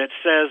that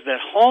says that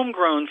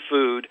homegrown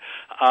food,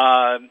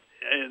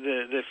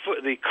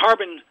 the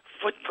carbon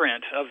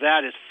footprint of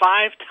that is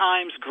 5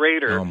 times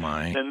greater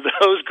than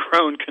those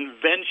grown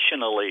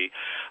conventionally.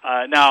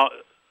 Now,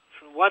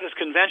 what is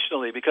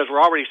conventionally? Because we're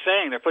already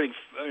saying they're putting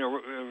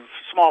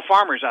small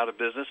farmers out of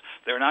business.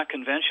 They're not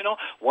conventional.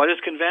 What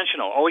is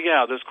conventional? Oh,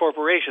 yeah, those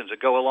corporations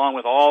that go along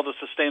with all the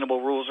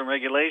sustainable rules and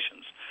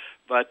regulations.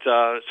 But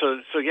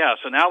so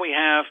now we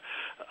have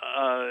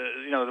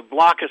to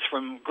block us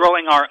from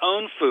growing our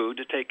own food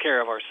to take care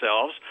of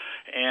ourselves,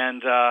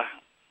 and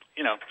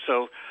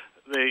so.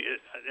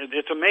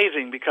 It's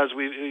amazing because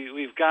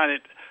we've got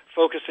it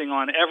focusing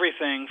on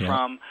everything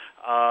from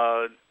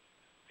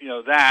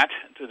that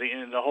to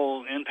the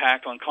whole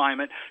impact on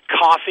climate.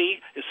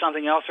 Coffee is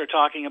something else they're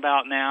talking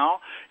about now.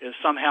 Is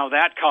somehow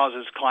that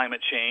causes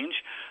climate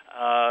change.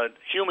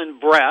 Human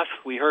breath,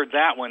 we heard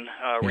that one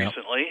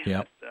recently.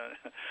 Yep.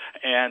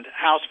 And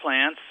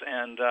houseplants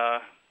and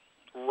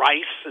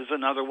rice is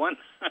another one.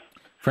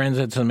 Friends,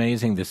 it's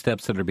amazing the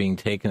steps that are being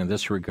taken in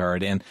this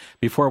regard. And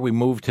before we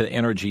move to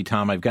energy,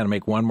 Tom, I've got to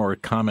make one more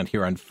comment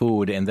here on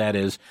food, and that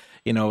is,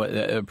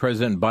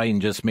 President Biden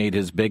just made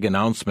his big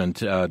announcement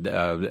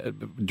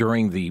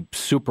during the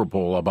Super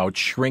Bowl about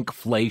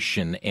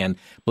shrinkflation and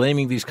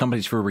blaming these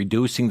companies for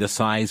reducing the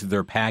size of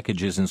their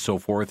packages and so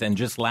forth. And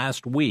just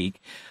last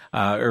week,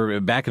 or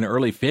back in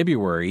early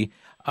February,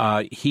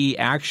 he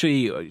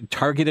actually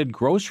targeted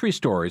grocery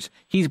stores.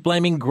 He's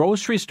blaming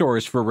grocery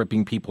stores for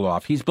ripping people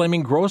off. He's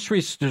blaming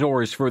grocery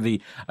stores for the,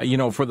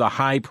 for the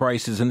high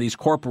prices and these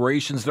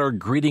corporations that are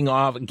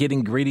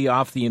getting greedy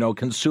off the,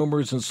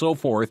 consumers and so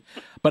forth.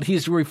 But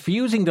he's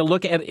refusing to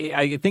look at,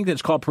 I think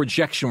that's called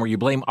projection, where you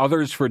blame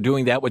others for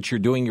doing that, what you're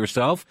doing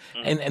yourself.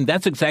 And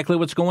that's exactly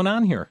what's going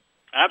on here.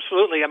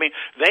 Absolutely. I mean,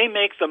 they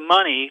make the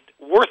money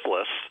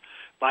worthless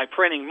by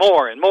printing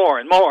more and more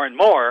and more and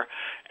more.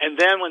 And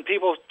then when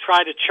people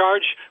try to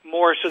charge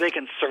more so they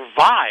can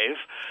survive,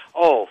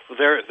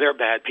 they're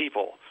bad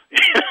people.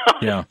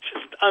 Yeah. It's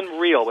just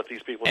unreal what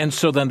these people do. And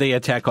so then they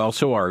attack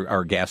also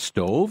our gas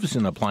stoves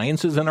and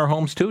appliances in our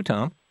homes too,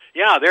 Tom.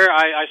 Yeah,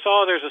 I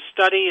saw there's a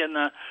study in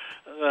the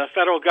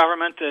federal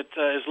government that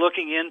is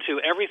looking into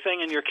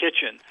everything in your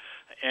kitchen.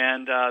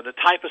 And the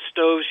type of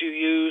stoves you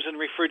use and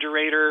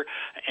refrigerator,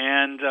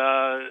 and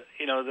the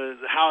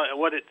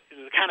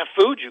kind of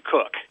food you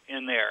cook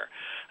in there.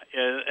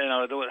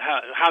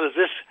 How does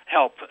this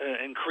help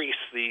increase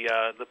the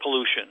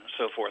pollution and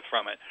so forth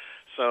from it?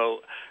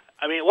 So,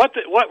 I mean, what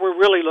we're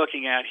really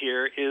looking at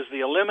here is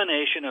the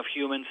elimination of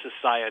human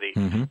society.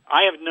 Mm-hmm.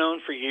 I have known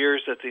for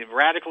years that the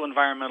radical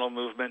environmental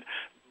movement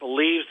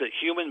believes that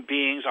human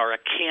beings are a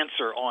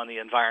cancer on the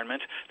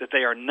environment, that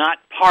they are not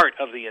part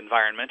of the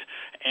environment,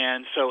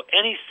 and so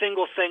any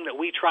single thing that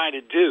we try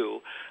to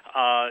do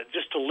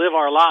just to live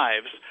our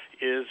lives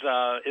is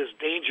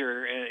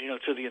danger,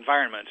 to the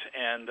environment,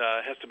 and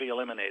has to be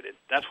eliminated.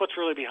 That's what's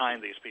really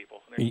behind these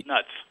people. They're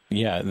nuts.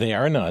 Yeah, they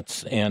are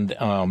nuts, and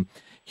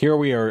here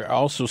we are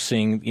also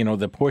seeing,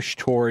 the push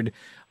toward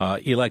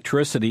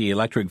electricity,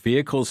 electric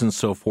vehicles, and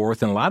so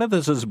forth. And a lot of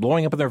this is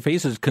blowing up in their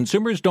faces.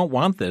 Consumers don't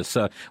want this.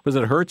 Was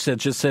it Hertz that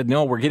just said,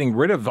 no, we're getting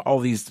rid of all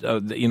these,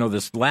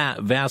 this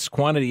vast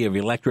quantity of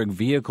electric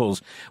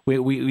vehicles.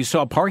 We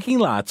saw parking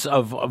lots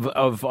of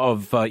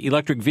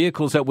electric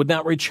vehicles that would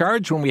not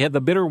recharge when we had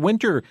the bitter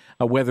winter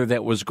weather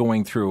that was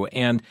going through.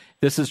 And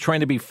this is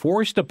trying to be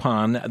forced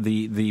upon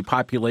the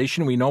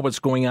population. We know what's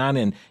going on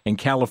in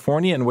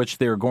California, in which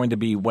they're going to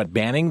be,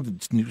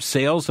 banning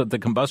sales of the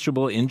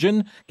combustible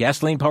engine,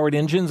 gasoline-powered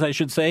engines, I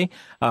should say,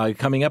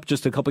 coming up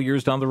just a couple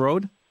years down the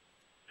road?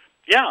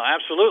 Yeah,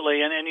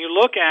 absolutely. And you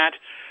look at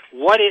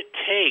what it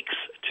takes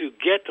to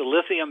get the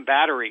lithium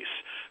batteries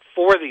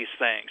for these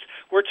things.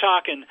 We're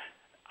talking,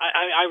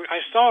 I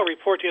saw a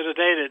report the other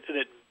day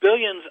that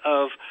billions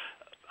of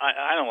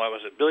I don't know, what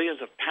was it,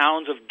 billions of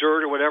pounds of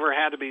dirt or whatever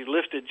had to be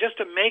lifted just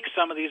to make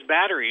some of these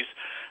batteries.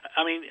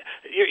 I mean,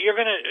 you're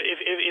going to,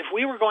 if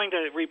we were going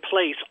to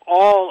replace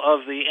all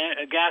of the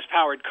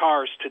gas-powered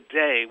cars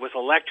today with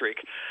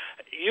electric,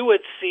 you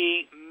would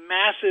see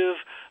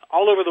massive,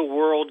 all over the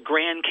world,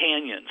 Grand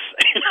Canyons,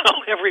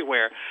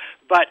 everywhere.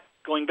 But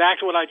going back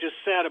to what I just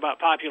said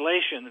about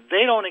population,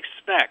 they don't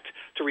expect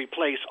to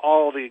replace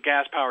all the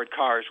gas-powered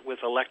cars with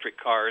electric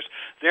cars.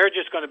 They're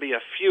just going to be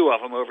a few of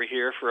them over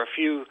here for a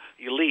few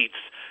elites.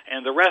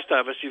 And the rest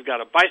of us, you've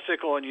got a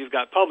bicycle and you've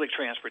got public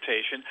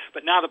transportation.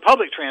 But now the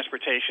public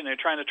transportation, they're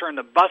trying to turn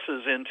the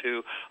buses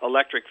into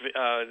electric,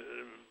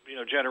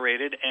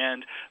 generated.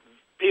 And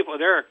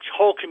there are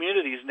whole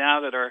communities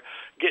now that are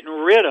getting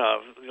rid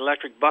of the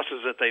electric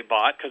buses that they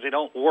bought because they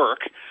don't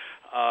work.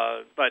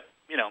 But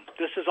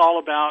this is all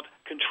about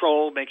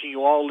control, making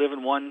you all live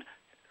in one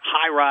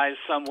high-rise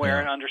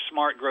somewhere under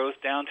smart growth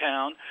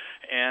downtown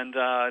and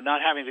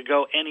not having to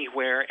go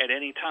anywhere at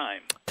any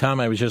time. Tom,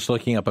 I was just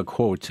looking up a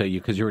quote to you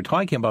because you were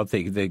talking about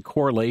the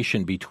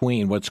correlation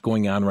between what's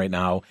going on right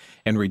now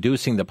and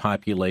reducing the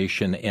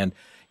population. And,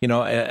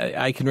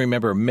 I can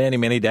remember many,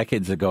 many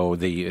decades ago,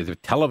 the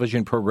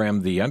television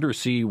program, The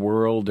Undersea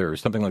World or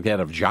something like that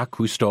of Jacques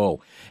Cousteau.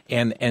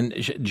 And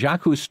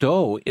Jacques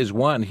Cousteau is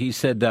one. He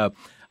said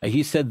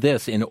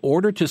this, in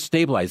order to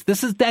stabilize,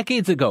 this is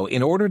decades ago,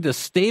 in order to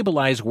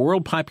stabilize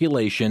world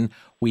population,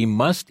 we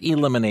must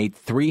eliminate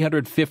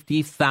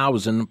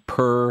 350,000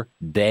 per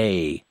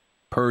day.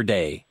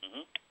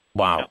 Mm-hmm.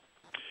 Wow. Yeah.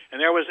 And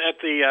there was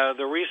at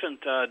the recent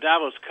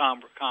Davos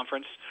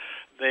conference,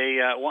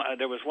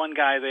 there was one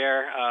guy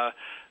there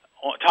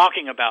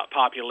talking about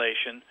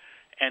population,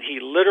 and he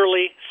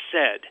literally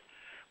said,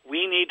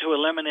 we need to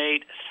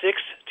eliminate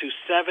 6 to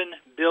 7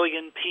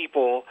 billion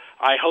people.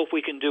 I hope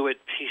we can do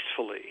it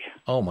peacefully.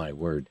 Oh, my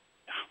word.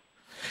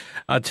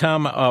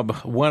 Tom,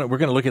 we're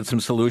going to look at some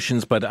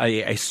solutions, but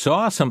I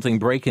saw something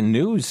breaking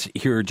news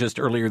here just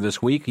earlier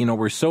this week.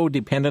 We're so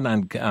dependent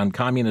on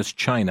communist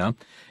China.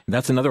 And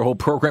that's another whole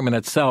program in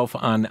itself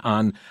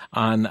on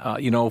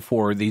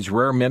for these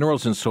rare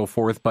minerals and so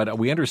forth. But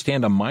we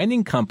understand a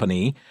mining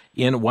company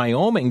in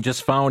Wyoming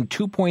just found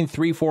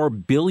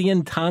 2.34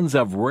 billion tons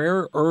of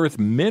rare earth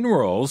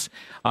minerals.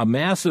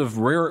 Massive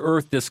rare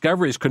earth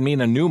discoveries could mean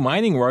a new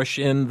mining rush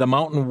in the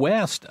Mountain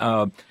West.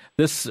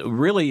 This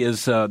really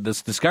is,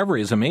 this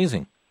discovery is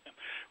amazing.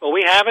 Well,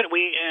 we have it.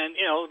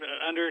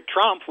 Under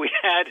Trump,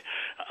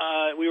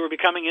 we were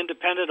becoming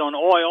independent on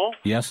oil,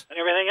 yes, and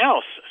everything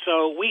else.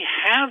 So we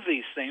have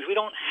these things. We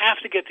don't have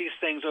to get these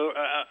things,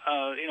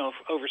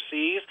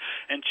 overseas.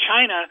 And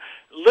China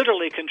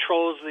literally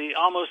controls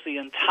almost the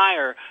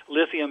entire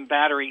lithium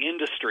battery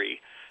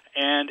industry.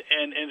 And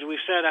as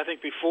we've said, I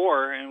think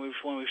before, and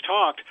when we've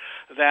talked,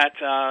 that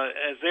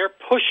as they're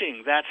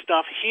pushing that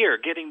stuff here,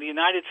 getting the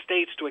United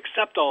States to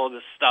accept all of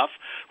this stuff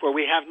where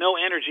we have no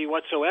energy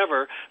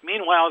whatsoever,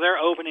 meanwhile they're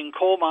opening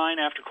coal mine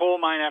after coal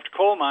mine after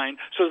coal mine,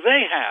 so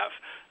they have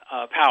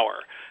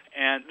power.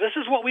 And this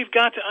is what we've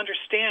got to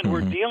understand we're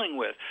dealing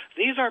with.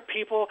 These are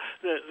people,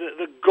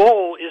 the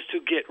goal is to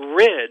get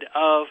rid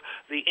of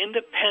the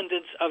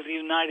independence of the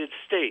United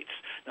States.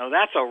 Now,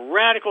 that's a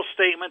radical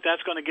statement.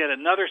 That's going to get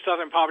another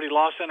Southern Poverty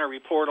Law Center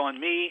report on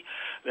me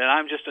that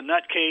I'm just a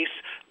nutcase,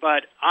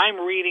 but I'm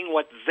reading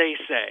what they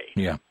say.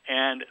 Yeah.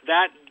 And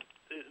that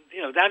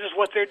is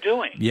what they're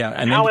doing. Yeah,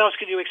 and how else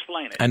can you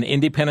explain it? An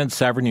independent,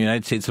 sovereign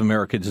United States of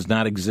America does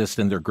not exist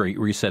in their Great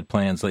Reset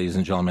plans, ladies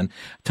and gentlemen.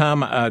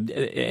 Tom,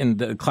 and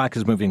the clock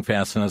is moving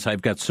fast on us.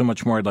 I've got so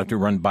much more I'd like to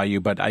run by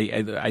you, but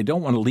I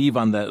don't want to leave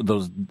on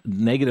those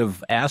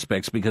negative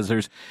aspects because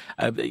there's,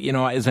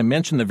 as I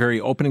mentioned the very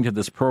opening to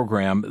this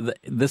program,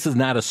 this is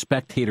not a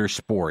spectator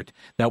sport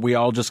that we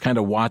all just kind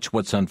of watch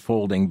what's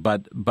unfolding,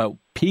 but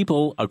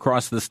people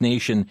across this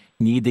nation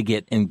need to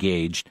get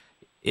engaged.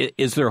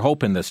 Is there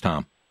hope in this,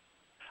 Tom?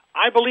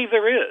 I believe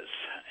there is,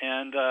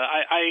 and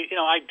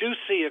I do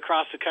see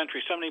across the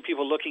country so many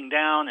people looking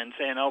down and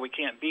saying, "Oh, we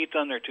can't beat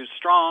them; they're too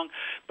strong."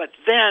 But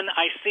then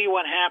I see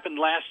what happened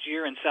last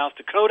year in South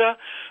Dakota,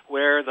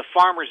 where the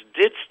farmers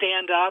did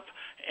stand up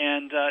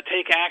and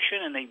take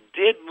action, and they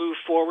did move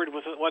forward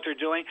with what they're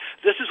doing.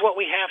 This is what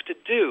we have to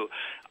do.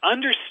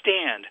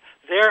 Understand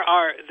there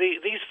are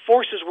these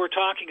forces we're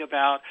talking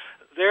about.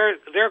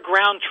 Their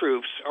ground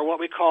troops are what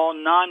we call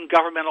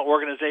non-governmental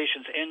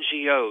organizations,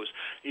 NGOs.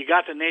 You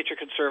got the Nature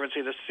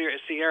Conservancy, the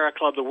Sierra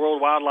Club, the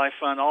World Wildlife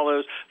Fund, all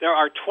those. There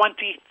are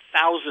 20,000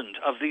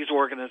 of these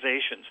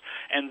organizations,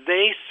 and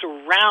they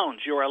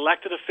surround your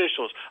elected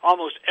officials.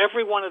 Almost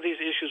every one of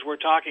these issues we're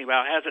talking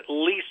about has at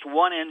least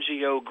one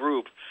NGO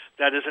group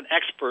that is an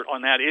expert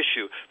on that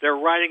issue. They're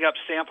writing up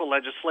sample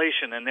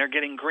legislation, and they're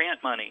getting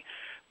grant money.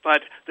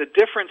 But the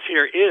difference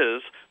here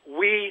is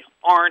we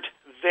aren't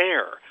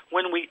there.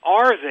 When we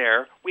are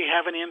there, we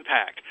have an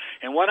impact.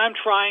 And what I'm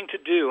trying to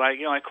do,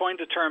 I coined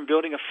the term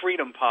building a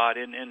freedom pod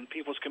in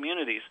people's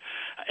communities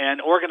and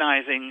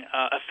organizing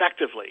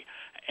effectively.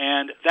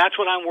 And that's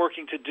what I'm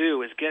working to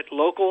do, is get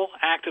local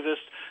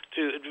activists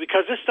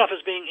because this stuff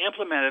is being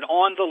implemented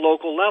on the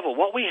local level.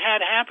 What we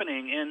had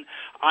happening in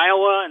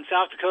Iowa and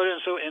South Dakota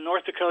and so in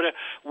North Dakota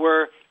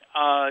were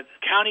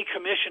county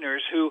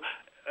commissioners who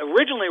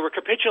originally were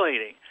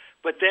capitulating,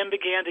 but then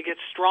began to get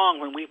strong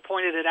when we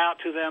pointed it out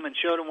to them and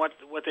showed them what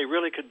they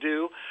really could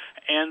do,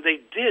 and they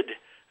did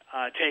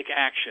take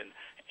action.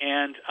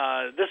 And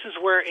this is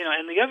where,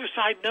 and the other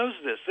side knows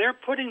this. They're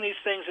putting these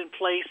things in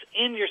place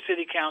in your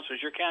city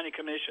councils, your county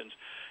commissions,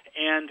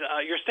 and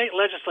your state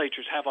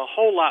legislatures have a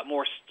whole lot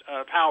more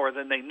power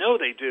than they know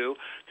they do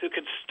to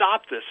can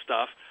stop this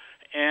stuff.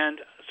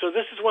 And so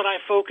this is what I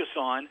focus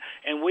on,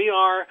 and we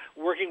are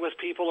working with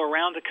people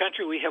around the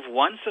country. We have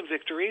won some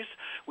victories.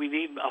 We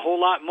need a whole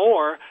lot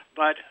more,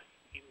 but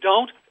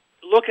don't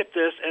look at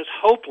this as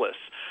hopeless,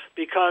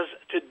 because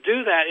to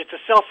do that, it's a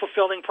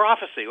self-fulfilling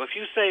prophecy. If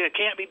you say it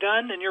can't be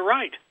done, then you're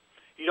right.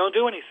 You don't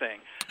do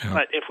anything. Yeah.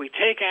 But if we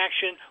take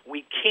action,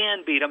 we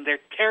can beat them.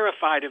 They're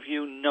terrified of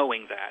you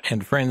knowing that.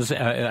 And friends,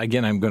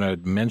 again, I'm going to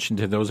mention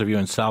to those of you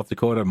in South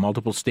Dakota,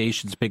 multiple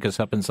stations pick us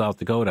up in South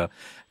Dakota,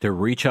 to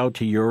reach out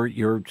to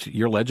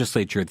your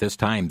legislature at this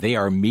time. They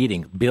are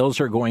meeting.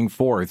 Bills are going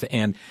forth.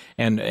 And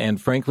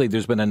frankly,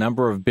 there's been a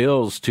number of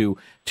bills to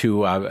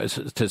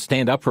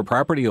stand up for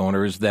property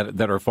owners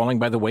that are falling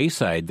by the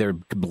wayside.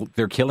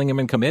 They're killing them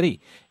in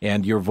committee.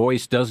 And your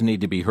voice does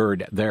need to be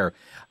heard there.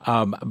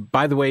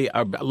 By the way,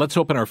 let's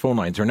open our phone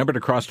lines. Our number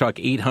to Crosstalk,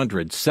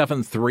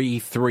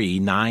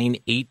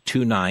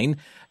 800-733-9829.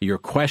 Your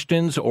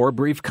questions or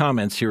brief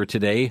comments here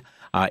today,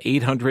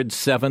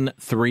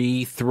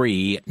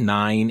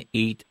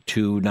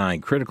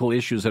 800-733-9829. Critical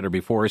issues that are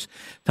before us.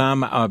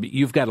 Tom,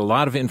 you've got a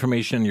lot of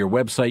information on your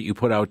website. You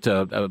put out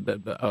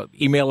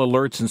email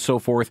alerts and so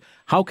forth.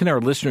 How can our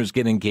listeners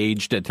get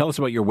engaged? Tell us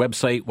about your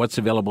website, what's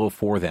available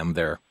for them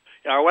there.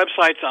 Our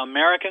website's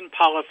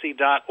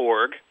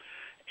AmericanPolicy.org.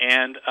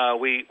 And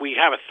we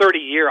have a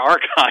 30-year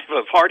archive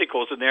of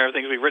articles in there,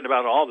 things we've written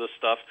about all this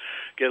stuff,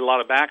 get a lot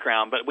of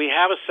background. But we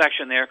have a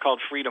section there called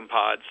Freedom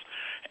Pods,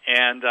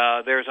 and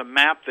there's a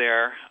map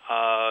there.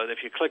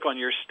 If you click on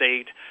your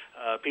state,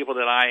 people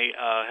that I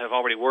have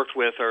already worked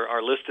with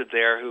are listed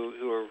there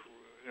who are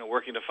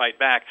working to fight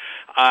back.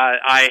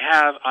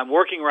 I'm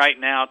working right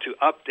now to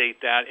update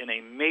that in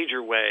a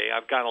major way.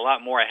 I've got a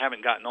lot more I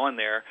haven't gotten on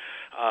there.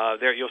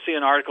 There, you'll see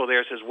an article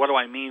there that says, what do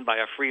I mean by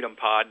a freedom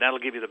pod? That'll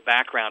give you the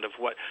background of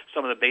what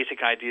some of the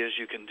basic ideas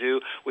you can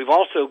do. We've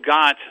also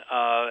got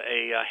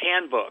a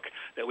handbook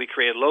that we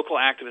created, local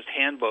activist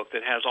handbook,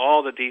 that has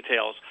all the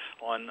details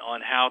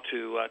on how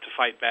to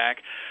fight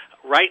back.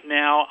 Right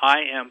now,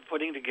 I am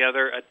putting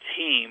together a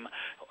team.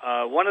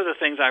 One of the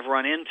things I've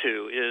run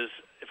into is,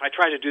 if I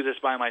try to do this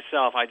by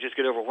myself, I just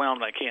get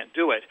overwhelmed and I can't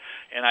do it.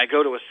 And I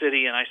go to a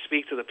city and I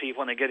speak to the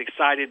people and they get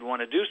excited and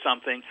want to do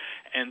something,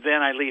 and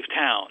then I leave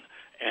town.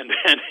 And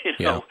then,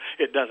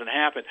 it doesn't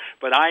happen.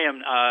 But I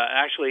am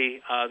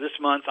actually this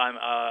month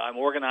I'm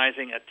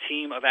organizing a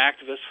team of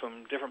activists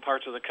from different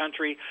parts of the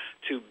country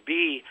to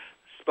be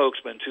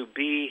spokesmen, to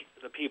be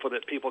the people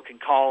that people can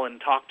call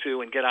and talk to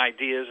and get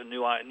ideas and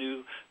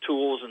new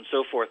tools and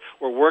so forth.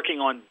 We're working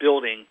on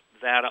building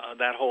that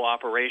whole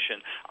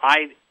operation.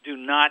 I do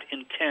not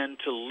intend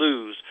to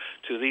lose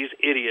to these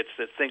idiots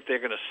that think they're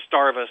going to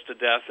starve us to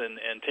death and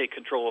take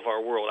control of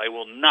our world. I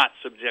will not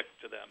subject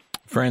to them.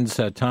 Friends,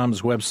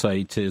 Tom's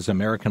website is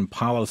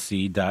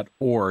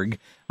AmericanPolicy.org.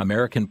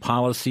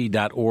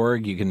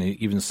 AmericanPolicy.org. You can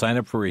even sign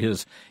up for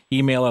his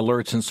email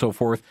alerts and so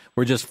forth.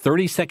 We're just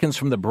 30 seconds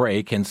from the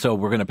break, and so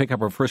we're going to pick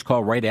up our first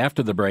call right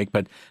after the break.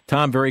 But,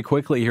 Tom, very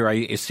quickly here,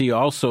 I see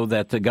also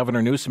that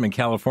Governor Newsom in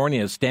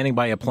California is standing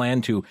by a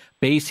plan to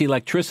base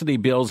electricity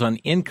bills on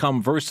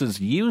income versus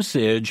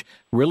usage,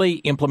 really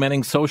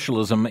implementing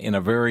socialism in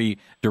a very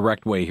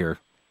direct way here.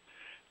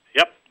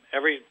 Yep,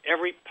 every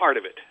part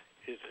of it.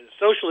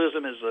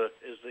 Socialism is the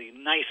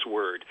nice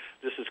word.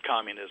 This is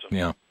communism.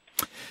 Yeah.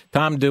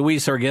 Tom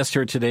DeWeese, our guest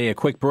here today. A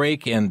quick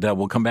break, and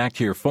we'll come back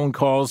to your phone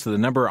calls. The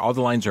number, all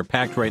the lines are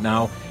packed right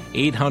now,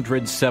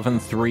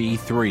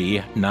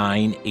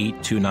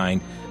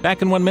 800-733-9829.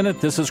 Back in 1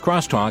 minute, this is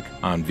Crosstalk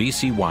on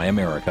VCY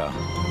America.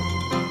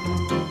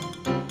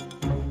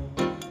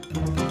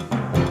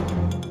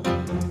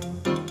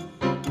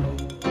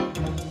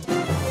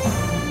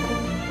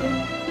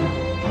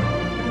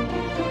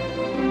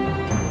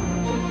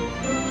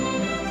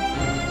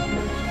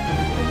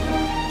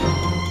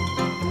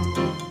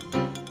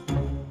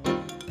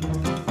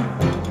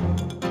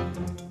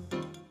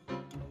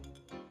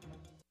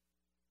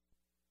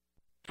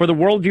 For the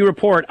Worldview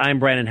Report, I'm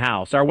Brandon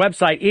House. Our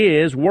website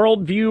is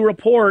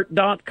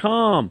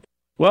worldviewreport.com.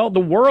 Well, the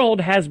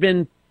world has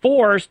been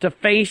forced to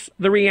face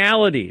the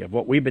reality of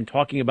what we've been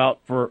talking about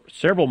for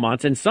several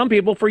months, and some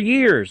people for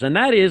years, and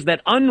that is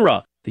that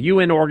UNRWA, The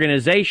UN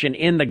organization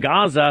in the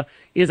Gaza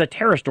is a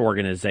terrorist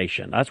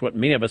organization. That's what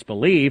many of us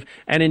believe.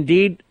 And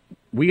indeed,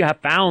 we have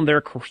found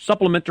their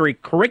supplementary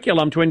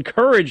curriculum to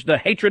encourage the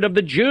hatred of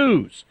the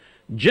Jews,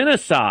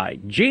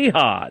 genocide,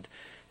 jihad.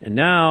 And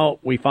now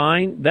we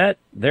find that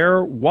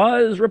there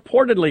was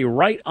reportedly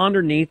right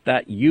underneath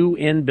that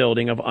UN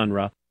building of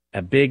UNRWA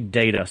a big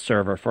data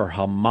server for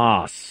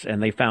Hamas,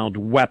 and they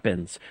found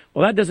weapons.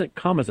 Well, that doesn't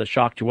come as a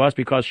shock to us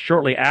because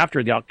shortly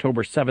after the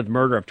October 7th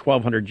murder of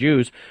 1,200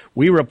 Jews,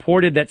 we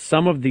reported that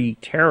some of the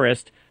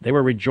terrorists, they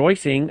were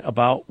rejoicing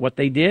about what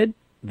they did.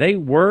 They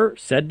were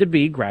said to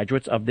be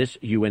graduates of this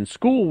UN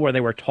school where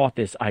they were taught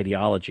this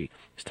ideology.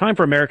 It's time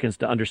for Americans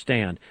to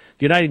understand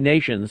the United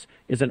Nations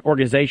is an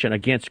organization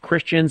against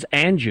Christians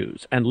and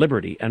Jews and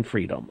liberty and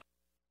freedom.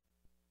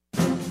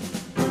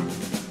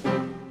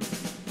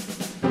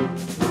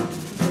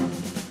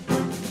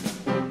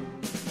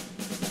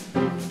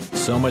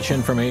 So much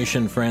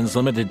information, friends.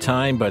 Limited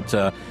time, but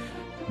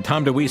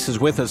Tom DeWeese is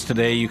with us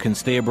today. You can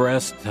stay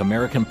abreast.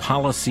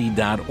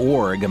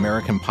 AmericanPolicy.org.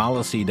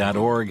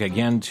 AmericanPolicy.org.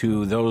 Again,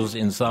 to those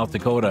in South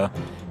Dakota,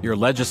 your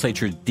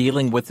legislature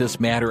dealing with this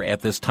matter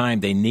at this time.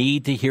 They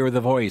need to hear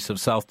the voice of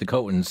South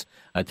Dakotans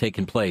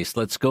taking place.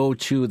 Let's go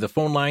to the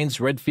phone lines,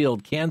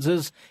 Redfield,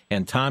 Kansas.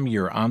 And Tom,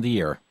 you're on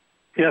the air.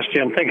 Yes,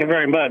 Jim. Thank you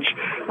very much.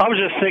 I was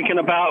just thinking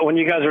about when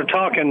you guys were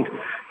talking,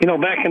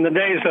 back in the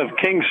days of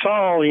King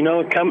Saul,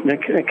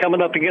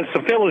 coming up against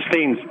the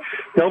Philistines.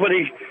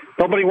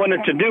 Nobody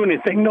wanted to do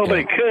anything.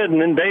 Nobody could.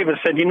 And then David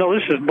said,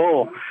 this is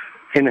bull.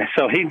 And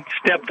so he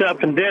stepped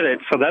up and did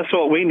it. So that's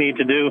what we need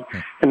to do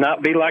and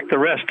not be like the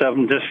rest of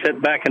them, just sit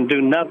back and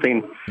do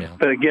nothing,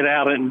 but get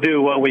out and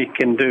do what we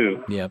can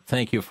do. Yeah,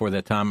 thank you for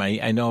that, Tom.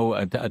 I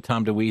know,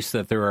 Tom DeWeese,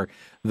 that there are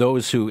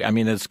those who,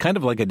 it's kind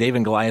of like a David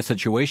and Goliath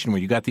situation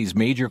where you got these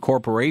major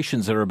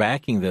corporations that are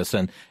backing this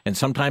and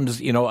sometimes,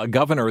 a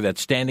governor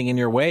that's standing in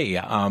your way.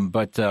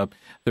 But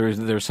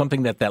there's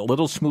something that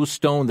little smooth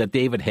stone that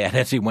David had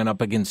as he went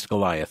up against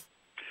Goliath.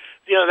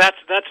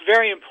 That's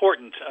very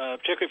important,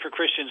 particularly for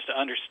Christians to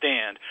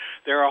understand.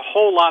 There are a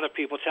whole lot of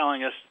people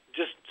telling us,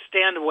 just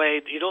stand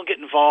away, you don't get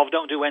involved,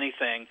 don't do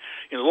anything.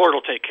 The Lord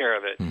will take care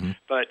of it. Mm-hmm.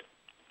 But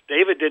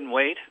David didn't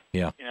wait.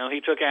 Yeah.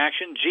 He took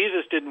action.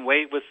 Jesus didn't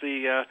wait with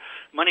the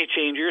money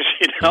changers,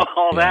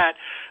 all that.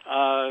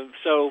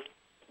 So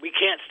we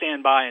can't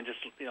stand by and just,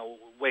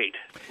 wait.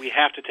 We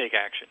have to take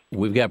action.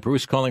 We've got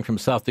Bruce calling from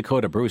South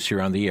Dakota. Bruce,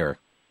 you're on the air.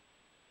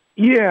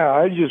 Yeah,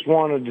 I just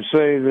wanted to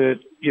say that,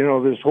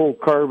 this whole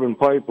carbon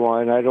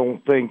pipeline, I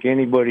don't think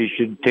anybody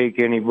should take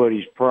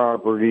anybody's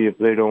property if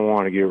they don't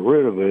want to get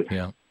rid of it.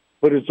 Yeah.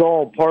 But it's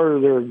all part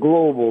of their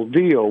global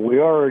deal. We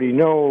already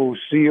know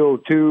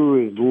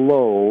CO2 is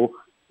low.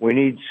 We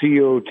need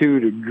CO2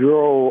 to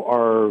grow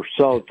our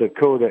South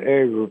Dakota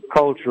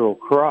agricultural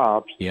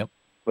crops. Yep.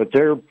 But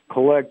they're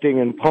collecting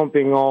and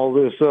pumping all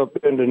this up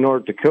into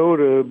North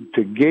Dakota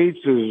to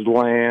Gates's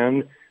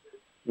land,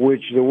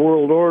 which the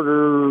World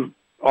Order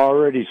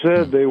already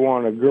said they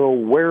want to grow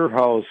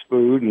warehouse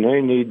food, and they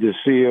need the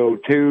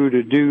CO2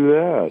 to do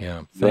that.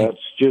 Yeah, that's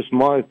just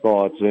my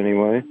thoughts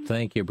anyway.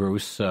 Thank you,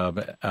 Bruce. A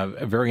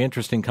very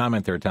interesting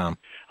comment there, Tom.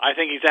 I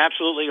think he's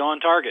absolutely on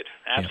target.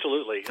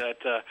 Absolutely. Yeah.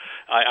 That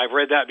I've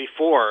read that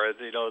before.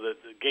 The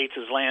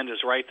Gates's land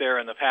is right there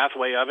in the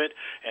pathway of it,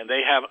 and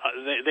they have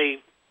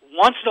they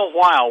once in a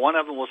while, one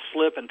of them will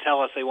slip and tell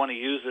us they want to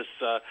use this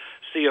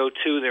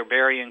CO2 they're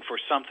burying for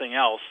something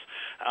else.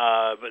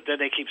 But then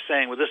they keep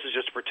saying, well, this is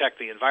just to protect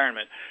the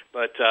environment.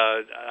 But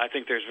I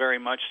think there's very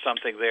much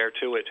something there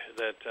to it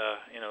that,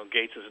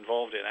 Gates is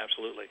involved in,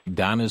 absolutely.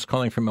 Don is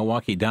calling from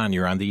Milwaukee. Don,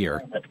 you're on the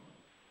air.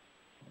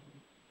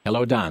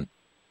 Hello, Don.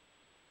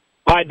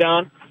 Hi,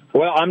 Don.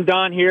 Well, I'm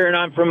Don here, and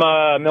I'm from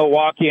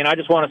Milwaukee, and I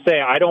just want to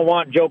say I don't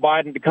want Joe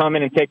Biden to come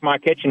in and take my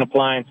kitchen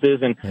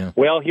appliances. And,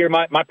 here,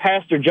 my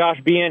pastor, Josh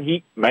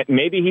Bean,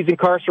 maybe he's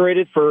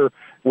incarcerated for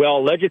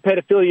alleged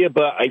pedophilia,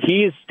 but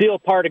he is still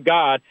part of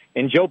God,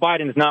 and Joe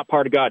Biden is not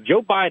part of God.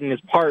 Joe Biden is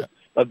part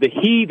of the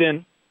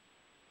heathen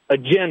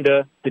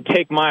agenda to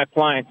take my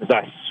appliances.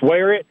 I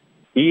swear it.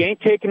 He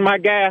ain't taking my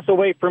gas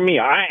away from me.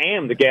 I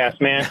am the gas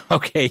man.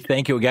 Okay,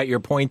 thank you. We got your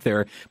point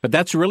there. But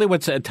that's really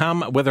what's,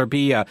 Tom, whether it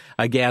be a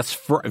gas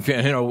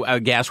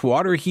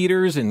water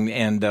heaters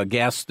and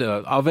gas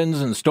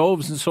ovens and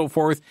stoves and so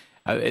forth,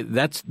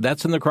 that's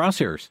in the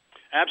crosshairs.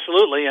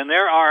 Absolutely, and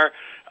there are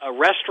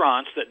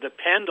restaurants that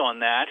depend on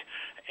that.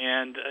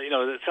 And,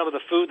 some of the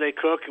food they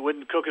cook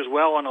wouldn't cook as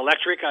well on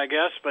electric, I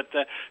guess, but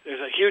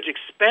there's a huge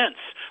expense.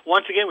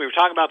 Once again, we were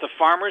talking about the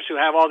farmers who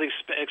have all these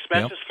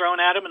expenses thrown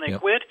at them and they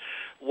quit.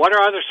 What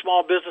are other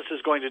small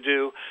businesses going to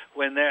do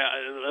when the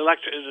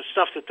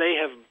stuff that they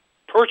have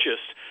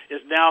purchased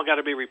is now got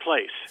to be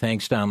replaced?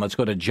 Thanks, Don. Let's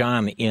go to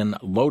John in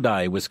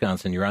Lodi,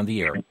 Wisconsin. You're on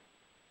the air.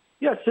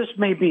 Yes, this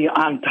may be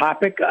on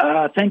topic.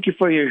 Thank you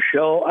for your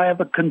show. I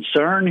have a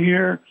concern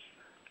here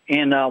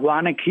in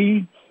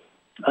Wanakee.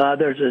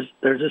 There's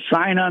a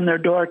sign on their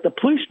door at the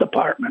police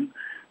department,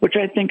 which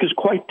I think is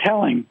quite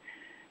telling.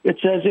 It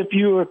says if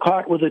you are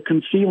caught with a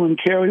conceal and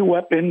carry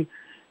weapon,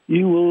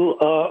 you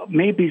will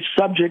may be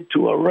subject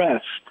to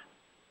arrest.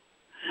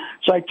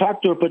 So I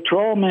talked to a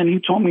patrolman. He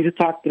told me to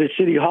talk to the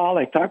city hall.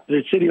 I talked to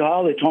the city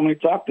hall. They told me to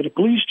talk to the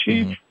police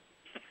chief,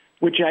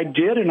 which I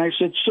did. And I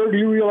said, sir, do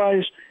you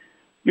realize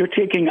you're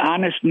taking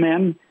honest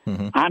men,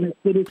 honest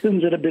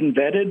citizens that have been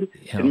vetted,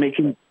 and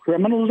making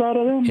criminals out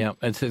of them? Yeah,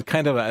 it's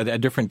kind of a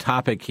different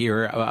topic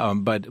here,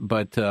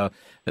 but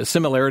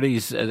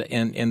similarities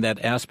in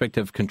that aspect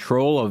of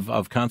control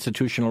of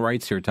constitutional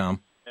rights here,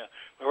 Tom. Yeah,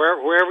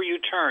 wherever you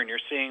turn, you're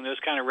seeing those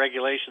kind of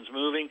regulations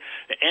moving.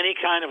 Any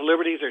kind of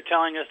liberties are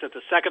telling us that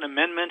the Second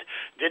Amendment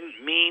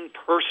didn't mean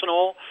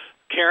personal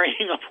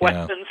carrying of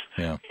weapons.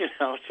 Yeah.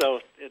 So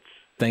it's.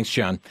 Thanks,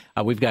 John.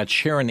 We've got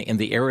Sharon in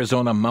the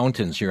Arizona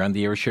mountains. You're on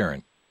the air,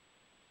 Sharon.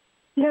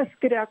 Yes,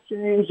 good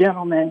afternoon,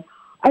 gentlemen.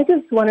 I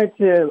just wanted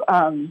to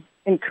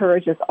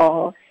encourage us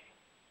all.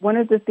 One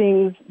of the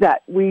things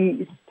that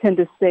we tend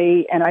to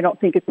say, and I don't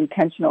think it's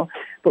intentional,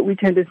 but we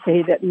tend to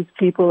say that these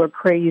people are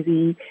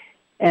crazy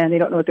and they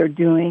don't know what they're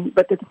doing.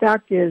 But the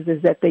fact is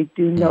that they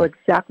do know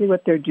exactly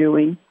what they're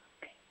doing,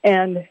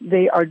 and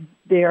they are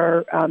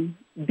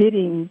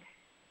bidding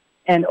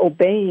and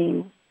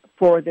obeying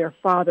for their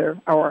father,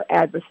 our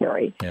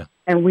adversary. Yeah.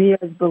 And we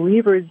as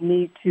believers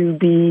need to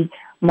be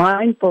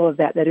mindful of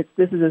that if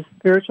this is a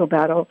spiritual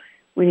battle,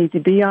 we need to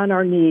be on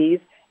our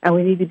knees, and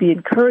we need to be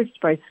encouraged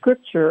by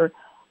Scripture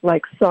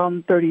like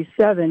Psalm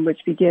 37, which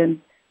begins,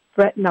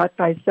 "Fret not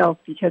thyself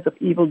because of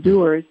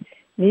evildoers,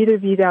 neither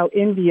be thou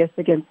envious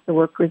against the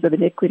workers of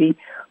iniquity,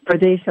 for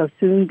they shall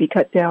soon be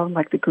cut down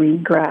like the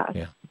green grass."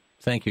 Yeah.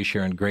 Thank you,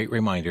 Sharon. Great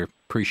reminder.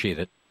 Appreciate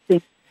it.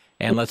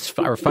 And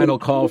our final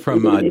call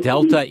from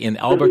Delta in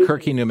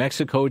Albuquerque, New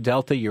Mexico.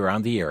 Delta, you're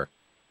on the air.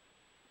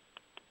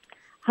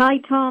 Hi,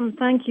 Tom.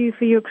 Thank you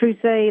for your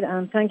crusade,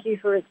 and thank you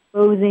for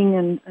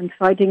exposing and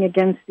fighting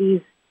against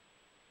these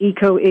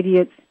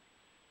eco-idiots.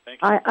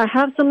 I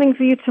have something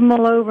for you to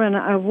mull over, and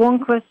I have one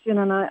question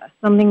and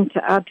something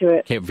to add to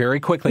it. Okay,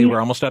 very quickly. We're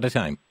almost out of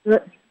time.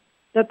 The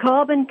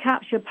carbon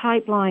capture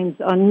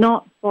pipelines are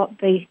not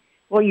what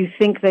you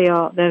think they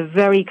are. They're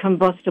very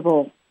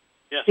combustible.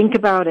 Yes. Think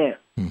about it.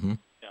 Mm-hmm.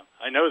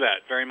 I know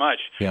that very much.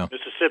 Yeah.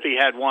 Mississippi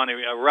had one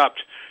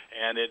erupt,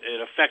 and it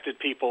affected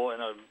people in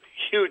a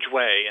huge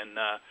way in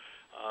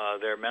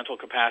their mental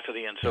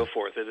capacity and so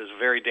forth. It is a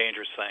very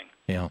dangerous thing.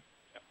 Yeah.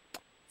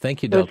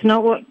 Thank you, So Delta. it's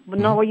not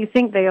what you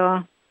think they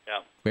are.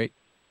 Yeah. Great.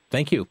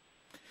 Thank you.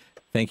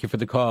 Thank you for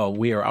the call.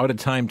 We are out of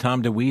time.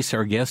 Tom DeWeese,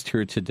 our guest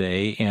here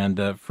today.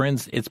 And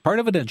friends, it's part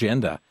of an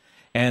agenda.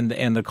 And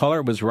the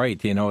caller was right.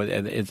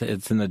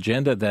 It's an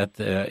agenda that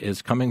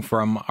is coming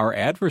from our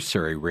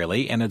adversary,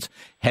 really, and it's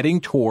heading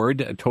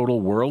toward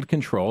total world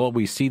control.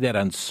 We see that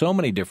on so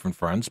many different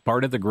fronts.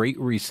 Part of the Great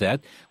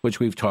Reset, which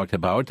we've talked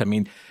about. I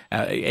mean,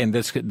 and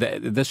this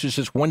is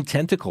just one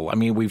tentacle. I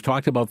mean, we've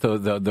talked about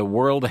the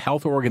World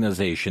Health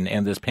Organization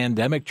and this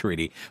pandemic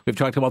treaty. We've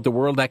talked about the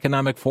World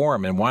Economic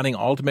Forum and wanting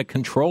ultimate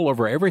control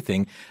over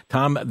everything.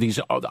 Tom,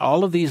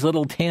 all of these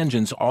little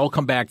tangents all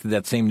come back to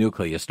that same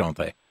nucleus, don't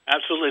they?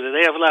 Absolutely.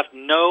 They have left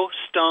no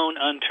stone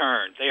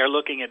unturned. They are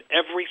looking at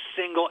every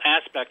single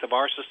aspect of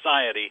our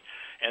society,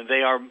 and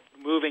they are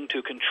moving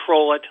to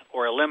control it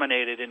or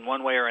eliminate it in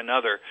one way or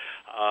another.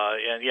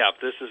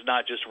 This is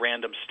not just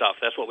random stuff.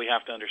 That's what we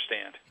have to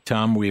understand.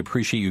 Tom, we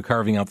appreciate you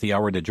carving out the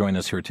hour to join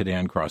us here today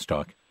on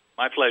Crosstalk.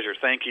 My pleasure.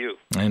 Thank you.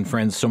 And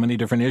friends, so many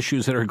different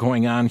issues that are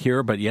going on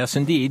here, but yes,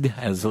 indeed,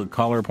 as the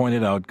caller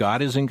pointed out,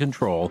 God is in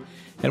control,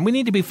 and we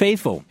need to be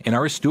faithful in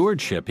our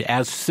stewardship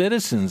as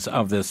citizens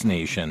of this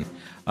nation.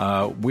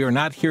 We are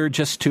not here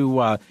just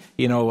to,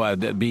 be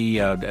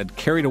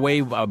carried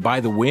away by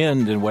the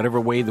wind in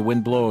whatever way the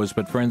wind blows.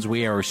 But, friends,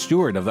 we are a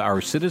steward of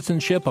our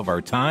citizenship, of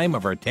our time,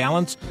 of our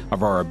talents,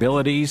 of our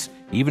abilities,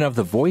 even of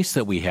the voice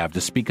that we have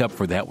to speak up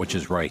for that which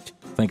is right.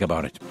 Think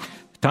about it.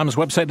 Tom's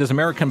website is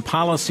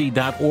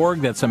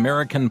AmericanPolicy.org. That's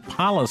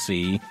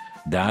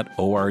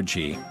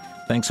AmericanPolicy.org.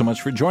 Thanks so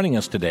much for joining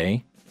us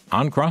today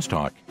on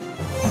Crosstalk.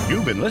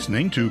 You've been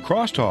listening to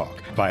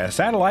Crosstalk via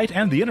satellite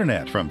and the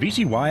internet from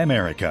VCY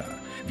America.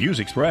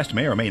 Views expressed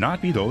may or may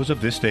not be those of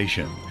this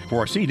station.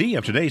 For a CD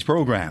of today's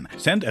program,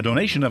 send a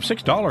donation of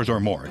 $6 or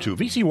more to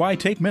VCY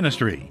Tape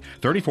Ministry,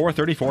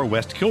 3434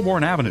 West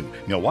Kilbourne Avenue,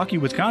 Milwaukee,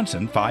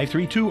 Wisconsin,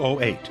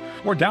 53208,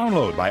 or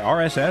download by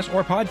RSS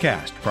or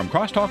podcast from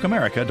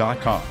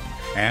crosstalkamerica.com.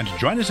 And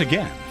join us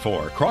again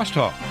for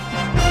Crosstalk.